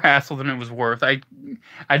 it's more hassle than it was worth. I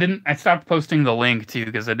stopped posting the link too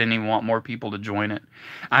because I didn't even want more people to join it.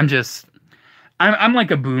 I'm like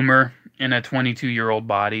a boomer in a 22-year-old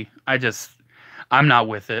body. I'm not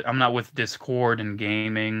with it. I'm not with Discord and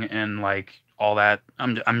gaming and like all that.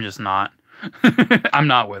 I'm just not. I'm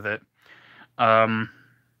not with it. No.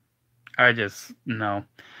 I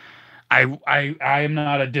am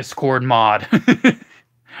not a Discord mod.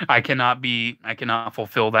 I cannot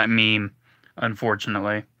fulfill that meme,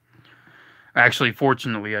 unfortunately. Actually,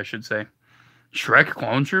 fortunately, I should say. Shrek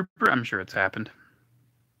Clone Trooper? I'm sure it's happened.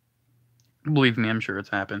 Believe me, I'm sure it's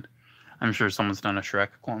happened. I'm sure someone's done a Shrek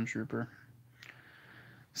Clone Trooper.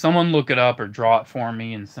 Someone look it up or draw it for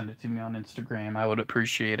me and send it to me on Instagram. I would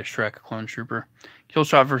appreciate a Shrek Clone Trooper.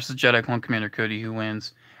 Killshot versus Jedi Clone Commander Cody, who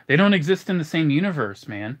wins? They don't exist in the same universe,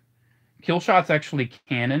 man. Killshot's actually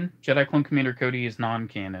canon. Jedi Clone Commander Cody is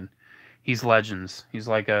non-canon. He's Legends. He's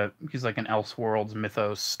like an Elseworlds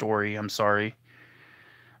mythos story. I'm sorry.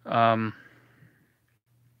 Yeah,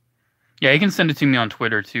 you can send it to me on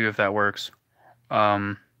Twitter too if that works.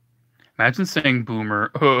 Imagine saying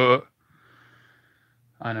boomer.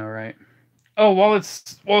 I know, right? Oh, while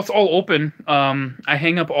it's all open, I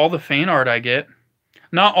hang up all the fan art I get.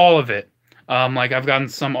 Not all of it. Like I've gotten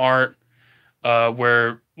some art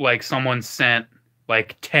where like someone sent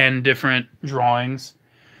like 10 different drawings.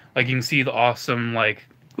 Like you can see the awesome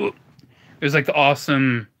there's like the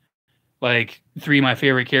awesome like 3 of my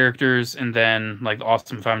favorite characters and then like the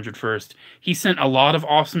awesome 501st. He sent a lot of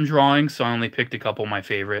awesome drawings, so I only picked a couple of my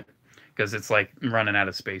favorite because it's like running out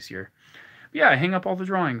of space here. But yeah, I hang up all the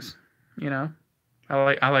drawings, you know.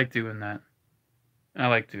 I like doing that. I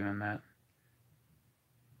like doing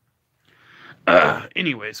that.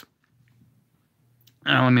 Anyways.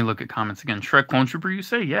 Let me look at comments again. Shrek Clone Trooper, you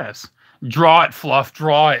say? Yes. Draw it, Fluff.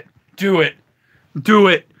 Draw it. Do it. Do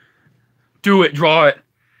it. Do it. Draw it.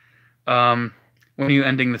 When are you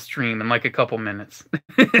ending the stream? In like a couple minutes.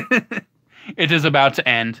 It is about to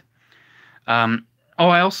end. Oh,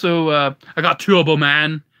 I also, I got Turbo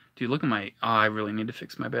Man. Dude, look at my, oh, I really need to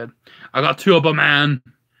fix my bed. I got Turbo Man.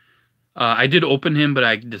 I did open him, but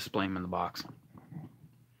I display him in the box.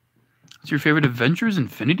 What's your favorite Avengers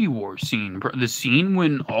Infinity War scene? The scene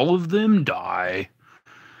when all of them die.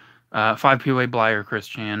 5 POA Bly or Chris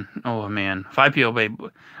Chan. Oh, man. 5 POA...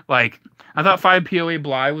 Like, I thought 5 POA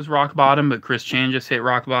Bly was rock bottom, but Chris Chan just hit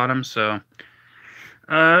rock bottom, so...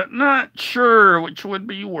 Not sure which would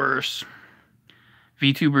be worse.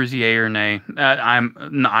 VTubers, yay or nay? I'm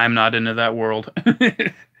not into that world.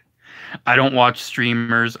 I don't watch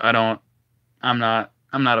streamers. I'm not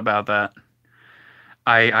about that.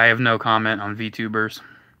 I have no comment on VTubers.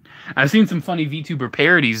 I've seen some funny VTuber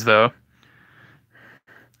parodies though.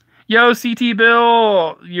 Yo, CT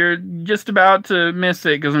Bill, you're just about to miss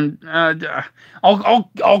it because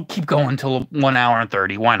I'll keep going till 1 hour and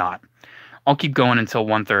 30. Why not? I'll keep going until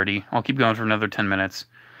 1:30. I'll keep going for another 10 minutes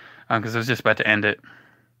because I was just about to end it.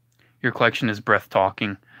 Your collection is breath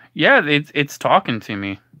talking. Yeah, it's talking to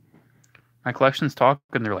me. My collection's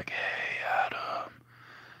talking. They're like, hey, Adam,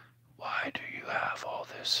 why do you have all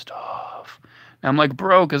this stuff? And I'm like,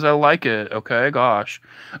 bro, because I like it. Okay, gosh.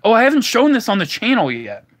 Oh, I haven't shown this on the channel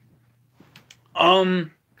yet.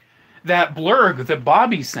 That blurb that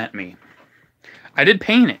Bobby sent me. I did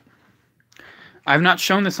paint it. I've not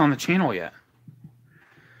shown this on the channel yet.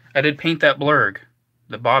 I did paint that blurb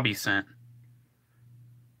that Bobby sent.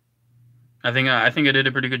 I think I did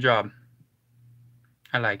a pretty good job.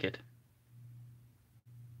 I like it.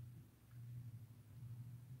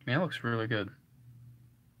 Man, it looks really good.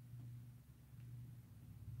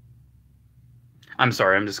 I'm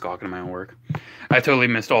sorry, I'm just gawking at my own work. I totally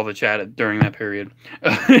missed all the chat during that period.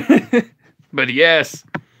 But yes.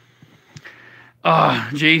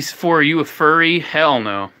 Jace4, are you a furry? Hell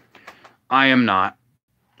no. I am not.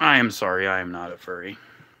 I am sorry, I am not a furry.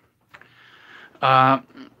 Wow.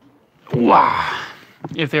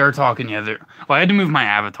 If they are talking, yeah. Well, I had to move my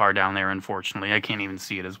avatar down there, unfortunately. I can't even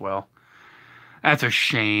see it as well. That's a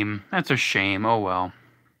shame. That's a shame. Oh, well.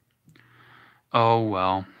 Oh,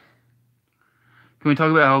 well. Can we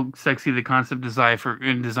talk about how sexy the concept design for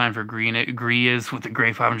Gree is with the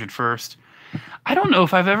Gray 500 first? I don't know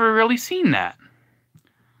if I've ever really seen that.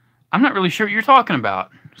 I'm not really sure what you're talking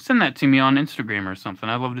about. Send that to me on Instagram or something.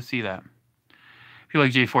 I'd love to see that. I feel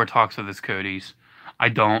like J4 talks with his Codys. I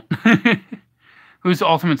don't. Who's the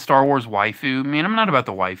ultimate Star Wars waifu? Man, I'm not about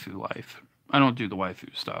the waifu life. I don't do the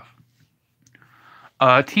waifu stuff.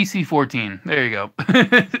 TC14. There you go.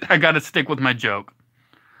 I gotta stick with my joke.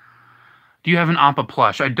 Do you have an Appa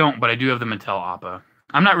plush? I don't, but I do have the Mattel Appa.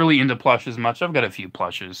 I'm not really into plush as much. I've got a few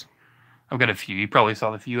plushes. I've got a few. You probably saw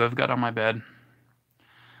the few I've got on my bed.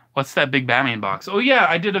 What's that big Batman box? Oh, yeah,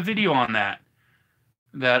 I did a video on that.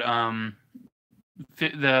 That,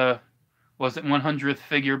 was it 100th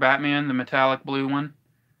figure Batman, the metallic blue one?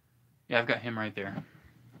 Yeah, I've got him right there.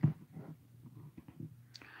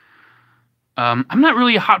 I'm not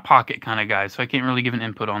really a Hot Pocket kind of guy, so I can't really give an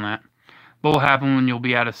input on that. What will happen when you'll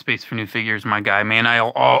be out of space for new figures, my guy? Man,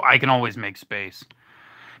 I can always make space.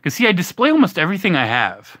 Because, see, I display almost everything I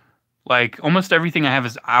have. Like, almost everything I have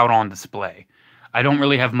is out on display. I don't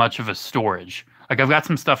really have much of a storage. Like, I've got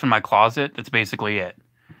some stuff in my closet. That's basically it.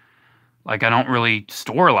 Like, I don't really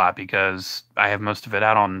store a lot because I have most of it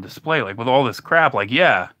out on display. Like, with all this crap, like,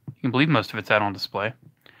 yeah, you can believe most of it's out on display.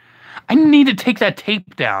 I need to take that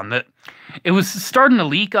tape down. It was starting to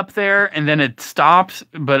leak up there, and then it stopped.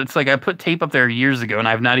 But it's like I put tape up there years ago, and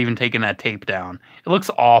I've not even taken that tape down. It looks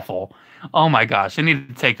awful. Oh my gosh, I need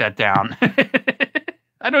to take that down.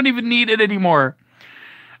 I don't even need it anymore.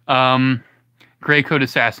 Gray Coat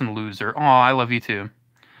Assassin loser. Oh, I love you too.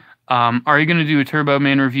 Are you going to do a Turbo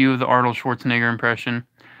Man review of the Arnold Schwarzenegger impression?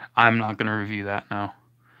 I'm not going to review that, no.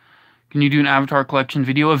 Can you do an Avatar collection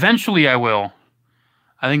video? Eventually I will.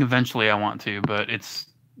 I think eventually I want to, but it's,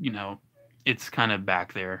 you know, it's kind of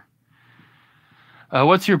back there.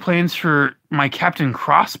 What's your plans for my Captain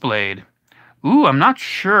Crossblade? Ooh, I'm not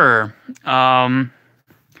sure.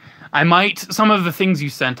 I might, some of the things you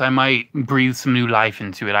sent, I might breathe some new life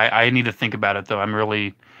into it. I need to think about it, though.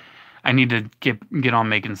 I need to get on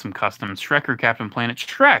making some customs. Shrek or Captain Planet?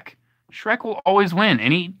 Shrek. Shrek will always win.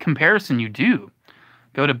 Any comparison you do.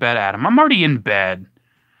 Go to bed, Adam. I'm already in bed.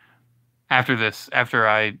 After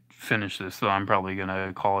I finish this, though, I'm probably going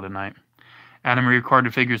to call it a night. Adam, are your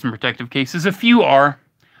carded figures in protective cases? A few are.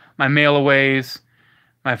 My mail-aways,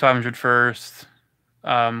 my 501st,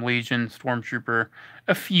 Legion, Stormtrooper.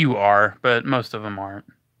 A few are, but most of them aren't.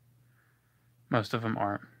 Most of them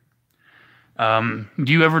aren't.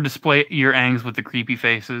 Do you ever display your Angs with the creepy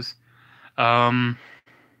faces? Well,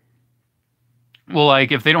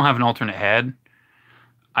 like, if they don't have an alternate head,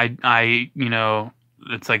 I you know,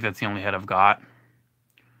 it's like that's the only head I've got.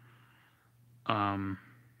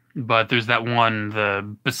 But there's that one,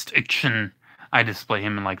 the Bestiction. I display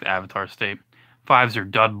him in like the Avatar state. 5s are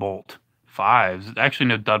Dudbolt. 5s. Actually,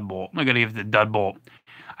 no, Dudbolt. I gotta give the Dudbolt.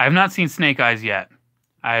 I have not seen Snake Eyes yet.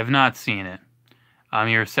 I have not seen it.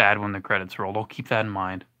 You're sad when the credits rolled. I'll keep that in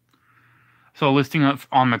mind. So a listing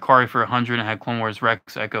on Macquarie for 100 and had Clone Wars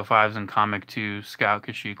Rex, Echo 5s, and Comic 2 Scout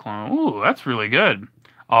Kashyyyk clone. Ooh, that's really good.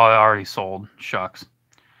 Oh, it already sold. Shucks.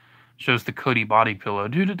 Shows the Cody body pillow.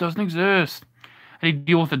 Dude, it doesn't exist. How do you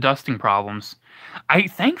deal with the dusting problems? I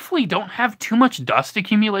thankfully don't have too much dust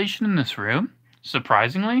accumulation in this room,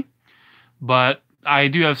 surprisingly. But I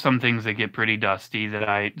do have some things that get pretty dusty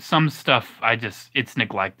some stuff it's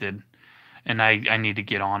neglected. And I need to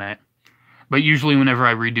get on it. But usually whenever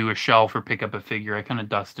I redo a shelf or pick up a figure, I kind of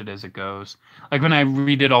dust it as it goes. Like when I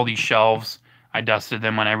redid all these shelves, I dusted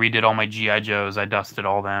them. When I redid all my G.I. Joes, I dusted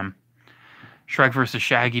all them. Shrek versus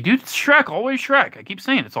Shaggy. Dude, it's Shrek. Always Shrek. I keep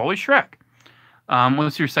saying it's always Shrek.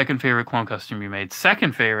 What's your second favorite clone custom you made?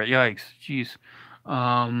 Second favorite? Yikes. Jeez.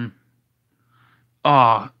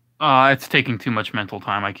 It's taking too much mental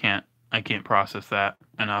time. I can't process that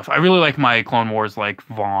enough. I really like my Clone Wars like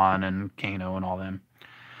Vaughn and Kano and all them.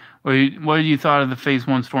 What did you thought of the Phase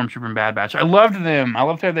 1 Stormtrooper and Bad Batch? I loved them. I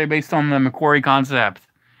loved how they're based on the Macquarie concept.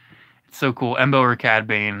 It's so cool. Embo or Cad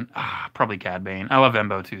Bane? Probably Cad Bane. I love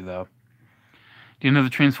Embo too, though. Do you know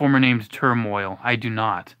the Transformer named Turmoil? I do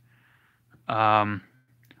not. Are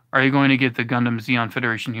you going to get the Gundam Zeon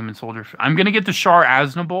Federation Human Soldier? I'm going to get the Char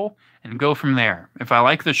Aznable and go from there. If I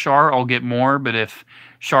like the Char, I'll get more. But if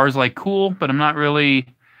Char's like cool, but I'm not really,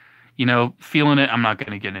 feeling it, I'm not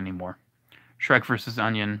going to get any more. Shrek versus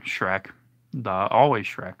Onion. Shrek. Always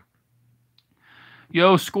Shrek.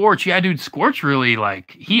 Yo, Scorch. Yeah, dude, Scorch really,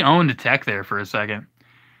 he owned tech there for a second.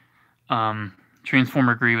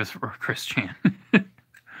 Transformer Grievous or Chris Chan.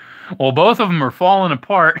 Well, both of them are falling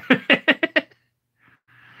apart.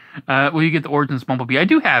 Will you get the Origins Bumblebee? I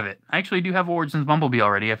do have it. I actually do have Origins Bumblebee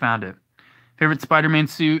already. I found it. Favorite Spider-Man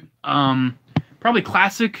suit? Probably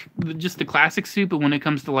classic, just the classic suit, but when it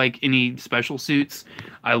comes to any special suits,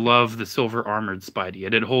 I love the silver armored Spidey. I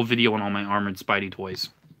did a whole video on all my armored Spidey toys.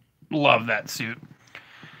 Love that suit.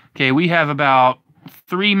 Okay, we have about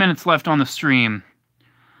 3 minutes left on the stream.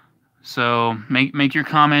 So make your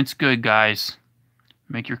comments good, guys.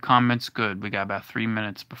 Make your comments good. We got about 3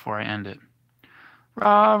 minutes before I end it.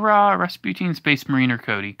 Rah, rah, Rasputin, Space Marine, or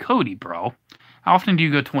Cody? Cody, bro. How often do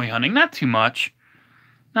you go toy hunting? Not too much.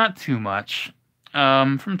 Not too much.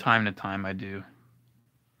 From time to time, I do.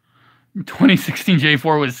 2016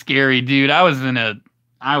 J4 was scary, dude. I was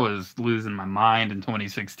losing my mind in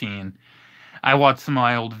 2016. I watched some of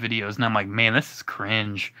my old videos, and I'm like, man, this is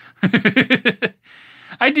cringe.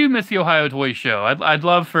 I do miss the Ohio Toy Show. I'd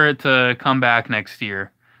love for it to come back next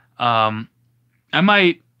year. I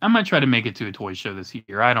might try to make it to a toy show this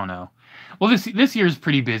year. I don't know. Well, this year's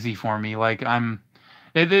pretty busy for me.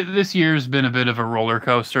 This year's been a bit of a roller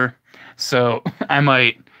coaster. So I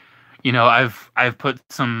might, I've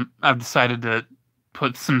decided to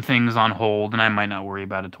put some things on hold, and I might not worry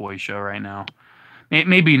about a toy show right now.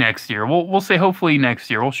 Maybe next year. We'll say hopefully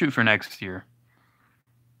next year. We'll shoot for next year.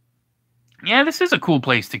 Yeah, this is a cool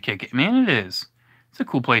place to kick it, man. It is. It's a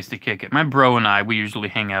cool place to kick it. My bro and I, we usually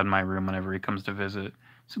hang out in my room whenever he comes to visit.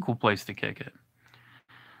 It's a cool place to kick it.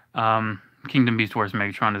 Kingdom Beast Wars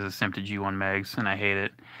Megatron is a simp to G1 Megs, and I hate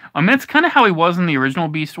it. That's kind of how he was in the original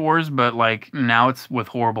Beast Wars, but now it's with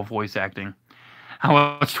horrible voice acting. I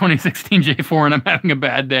watched 2016 J4 and I'm having a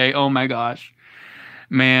bad day. Oh my gosh.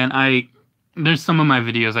 Man, there's some of my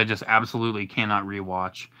videos I just absolutely cannot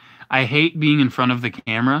rewatch. I hate being in front of the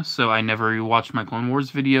camera, so I never rewatched my Clone Wars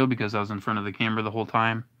video because I was in front of the camera the whole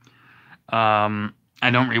time. I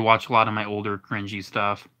don't rewatch a lot of my older cringy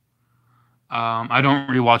stuff. I don't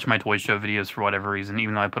rewatch my toy show videos for whatever reason,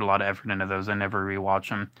 even though I put a lot of effort into those. I never rewatch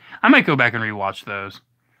them. I might go back and rewatch those.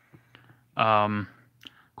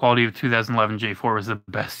 Quality of 2011 J4 was the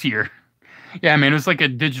best year. Yeah, man, it was like a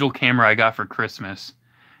digital camera I got for Christmas,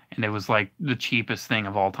 and it was like the cheapest thing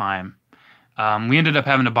of all time. We ended up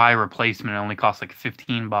having to buy a replacement. It only cost like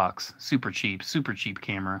 $15. Super cheap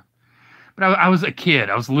camera. But I was a kid.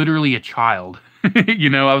 I was literally a child.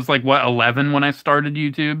 I was like, 11 when I started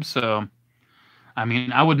YouTube. So,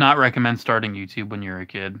 I would not recommend starting YouTube when you're a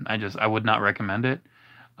kid. I would not recommend it.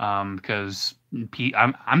 Because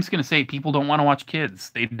I'm just going to say people don't want to watch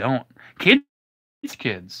kids. They don't. Kids.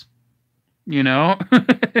 It's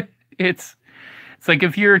like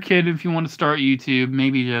if you're a kid, if you want to start YouTube,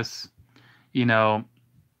 maybe just,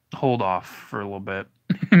 hold off for a little bit.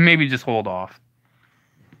 Maybe just hold off.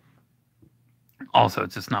 Also,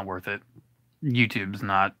 it's just not worth it. YouTube's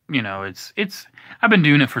not, I've been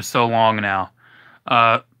doing it for so long now.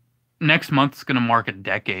 Next month's going to mark a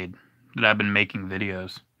decade that I've been making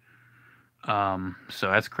videos.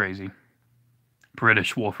 So that's crazy.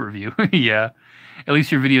 British Wolf Review. Yeah. At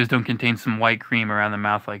least your videos don't contain some white cream around the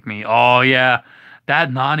mouth like me. Oh, yeah. That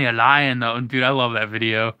Narnia lion, though. Dude, I love that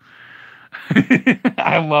video.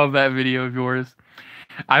 I love that video of yours.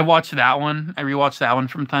 I watch that one. I rewatch that one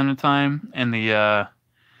from time to time, and the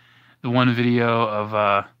one video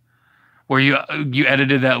of where you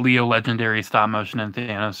edited that Leo legendary stop motion and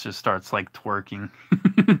Thanos just starts like twerking,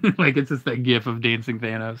 like it's just that gif of dancing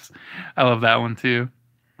Thanos. I love that one too.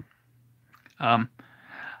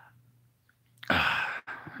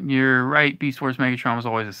 You're right. Beast Wars Megatron was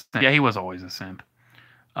always a simp. Yeah, he was always a simp.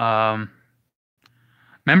 Remember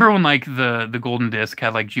when like the golden disc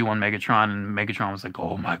had like G1 Megatron and Megatron was like,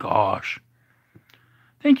 oh my gosh.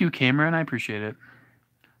 Thank you, Cameron. I appreciate it.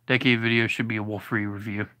 Decade video should be a Wolf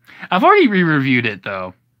review. I've already re-reviewed it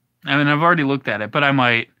though. I mean, I've already looked at it, but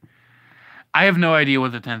I have no idea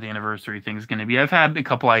what the 10th anniversary thing is going to be. I've had a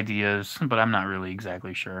couple ideas, but I'm not really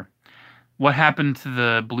exactly sure. What happened to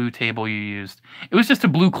the blue table you used? It was just a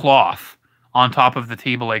blue cloth on top of the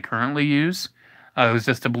table I currently use. It was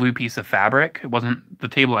just a blue piece of fabric. It wasn't, the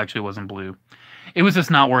table actually wasn't blue. It was just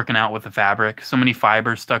not working out with the fabric. So many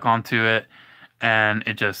fibers stuck onto it, and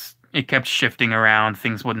it kept shifting around.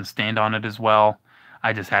 Things wouldn't stand on it as well.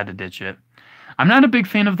 I just had to ditch it. I'm not a big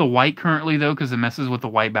fan of the white currently, though, because it messes with the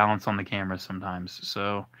white balance on the camera sometimes.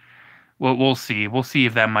 So we'll see. We'll see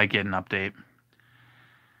if that might get an update.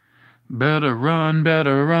 Better run,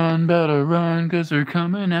 because they're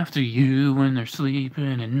coming after you when they're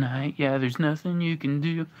sleeping at night. Yeah, there's nothing you can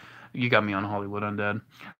do. You got me on Hollywood Undead.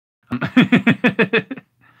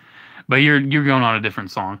 But you're going on a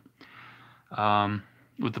different song.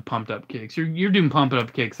 With the pumped up kicks. You're doing pumped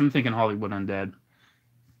up kicks. I'm thinking Hollywood Undead.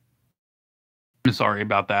 I'm sorry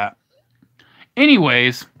about that.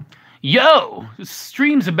 Anyways, yo, the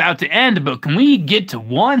stream's about to end, but can we get to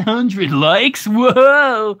 100 likes?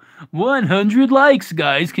 Whoa! 100 likes,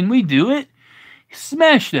 guys. Can we do it?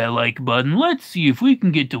 Smash that like button. Let's see if we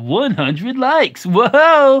can get to 100 likes.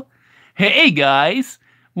 Whoa! Hey, guys.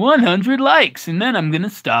 100 likes, and then I'm going to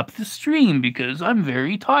stop the stream because I'm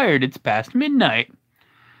very tired. It's past midnight.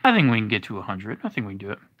 I think we can get to 100. I think we can do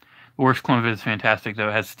it. The worst clone video is fantastic, though.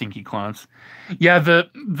 It has stinky clones. Yeah,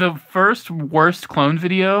 the first worst clone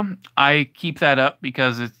video, I keep that up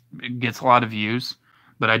because it gets a lot of views,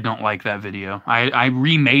 but I don't like that video. I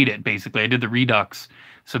remade it, basically. I did the redux,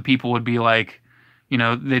 so people would be like, you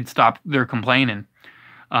know, they'd stop their complaining.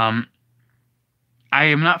 I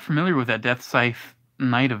am not familiar with that Death Scythe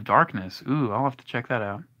Night of Darkness. Ooh, I'll have to check that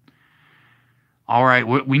out. All right,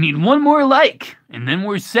 we need one more like, and then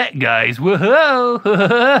we're set, guys. Whoa!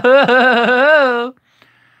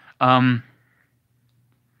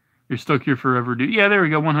 You're stuck here forever, dude. Yeah, there we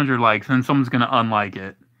go. 100 likes, and someone's gonna unlike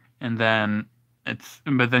it, and then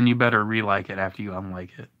but then you better re-like it after you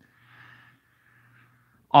unlike it.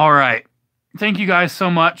 All right, thank you guys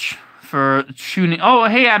so much for tuning. Oh,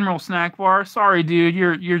 hey, Admiral Snack Bar. Sorry, dude.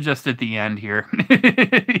 You're just at the end here.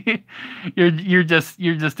 you're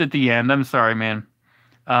just at the end. I'm sorry, man.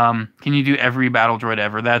 Can you do every battle droid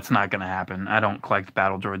ever? That's not gonna happen. I don't collect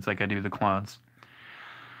battle droids like I do the clones.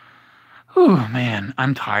 Whew, man,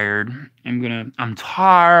 I'm tired. I'm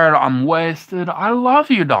tired. I'm wasted. I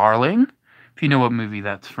love you, darling. If you know what movie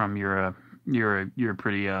that's from, you're a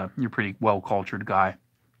pretty well cultured guy.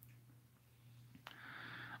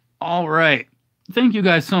 All right. Thank you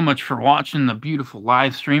guys so much for watching the beautiful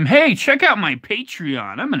live stream. Hey, check out my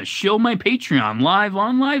Patreon. I'm going to show my Patreon live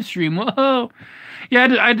on live stream. Whoa.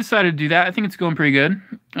 Yeah, I decided to do that. I think it's going pretty good.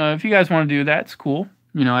 If you guys want to do that, it's cool.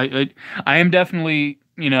 You know, I am definitely,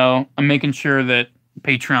 you know, I'm making sure that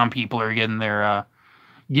Patreon people are getting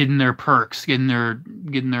their perks, getting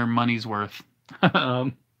their money's worth.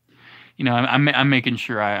 You know, I'm making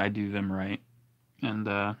sure I do them right. And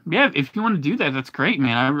yeah, if you want to do that, that's great,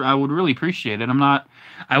 man. I would really appreciate it.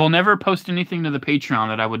 I will never post anything to the Patreon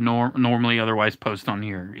that I would normally otherwise post on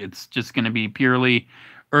here. It's just going to be purely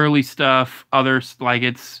early stuff. Others, like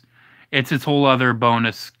it's its whole other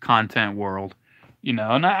bonus content world, you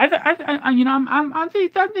know. And I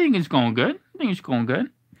think that thing is going good. I think it's going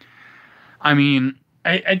good. I mean,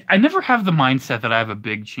 I never have the mindset that I have a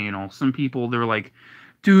big channel. Some people, they're like,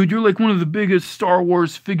 dude, you're like one of the biggest Star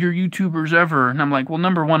Wars figure YouTubers ever. And I'm like, well,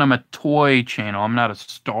 number one, I'm a toy channel. I'm not a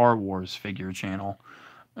Star Wars figure channel.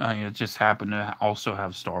 It just happened to also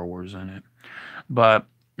have Star Wars in it. But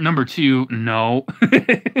number two, no.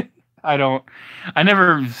 I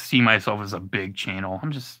never see myself as a big channel.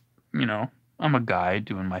 I'm just, you know, I'm a guy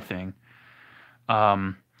doing my thing.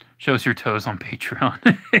 Show us your toes on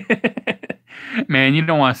Patreon. Man, you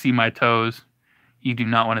don't want to see my toes. You do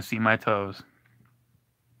not want to see my toes.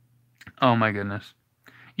 Oh my goodness.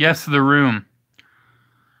 Yes, the room.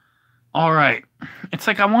 All right. It's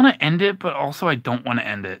like I want to end it, but also I don't want to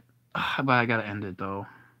end it. But I got to end it, though.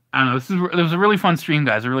 I don't know. It was a really fun stream,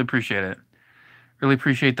 guys. I really appreciate it. Really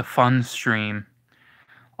appreciate the fun stream.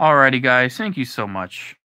 Alrighty, guys. Thank you so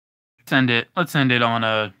much. Let's end it on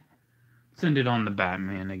the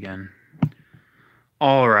Batman again.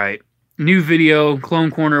 Alright. New video,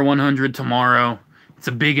 Clone Corner 100 tomorrow. It's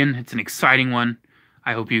a big one. It's an exciting one.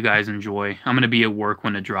 I hope you guys enjoy. I'm gonna be at work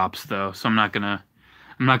when it drops though, so I'm not gonna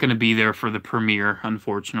be there for the premiere,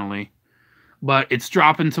 unfortunately. But it's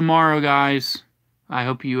dropping tomorrow, guys. I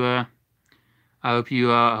hope you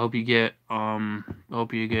get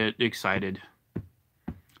excited.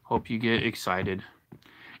 Hope you get excited.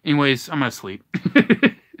 Anyways, I'm gonna sleep.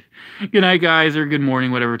 Good night, guys, or good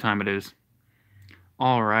morning, whatever time it is.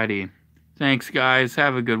 Alrighty. Thanks, guys.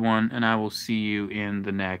 Have a good one, and I will see you in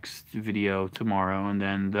the next video tomorrow, and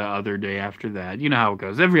then the other day after that. You know how it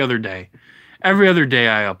goes. Every other day. Every other day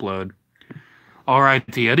I upload.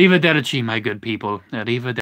 Alrighty. Arrivederci, my good people. Arrivederci.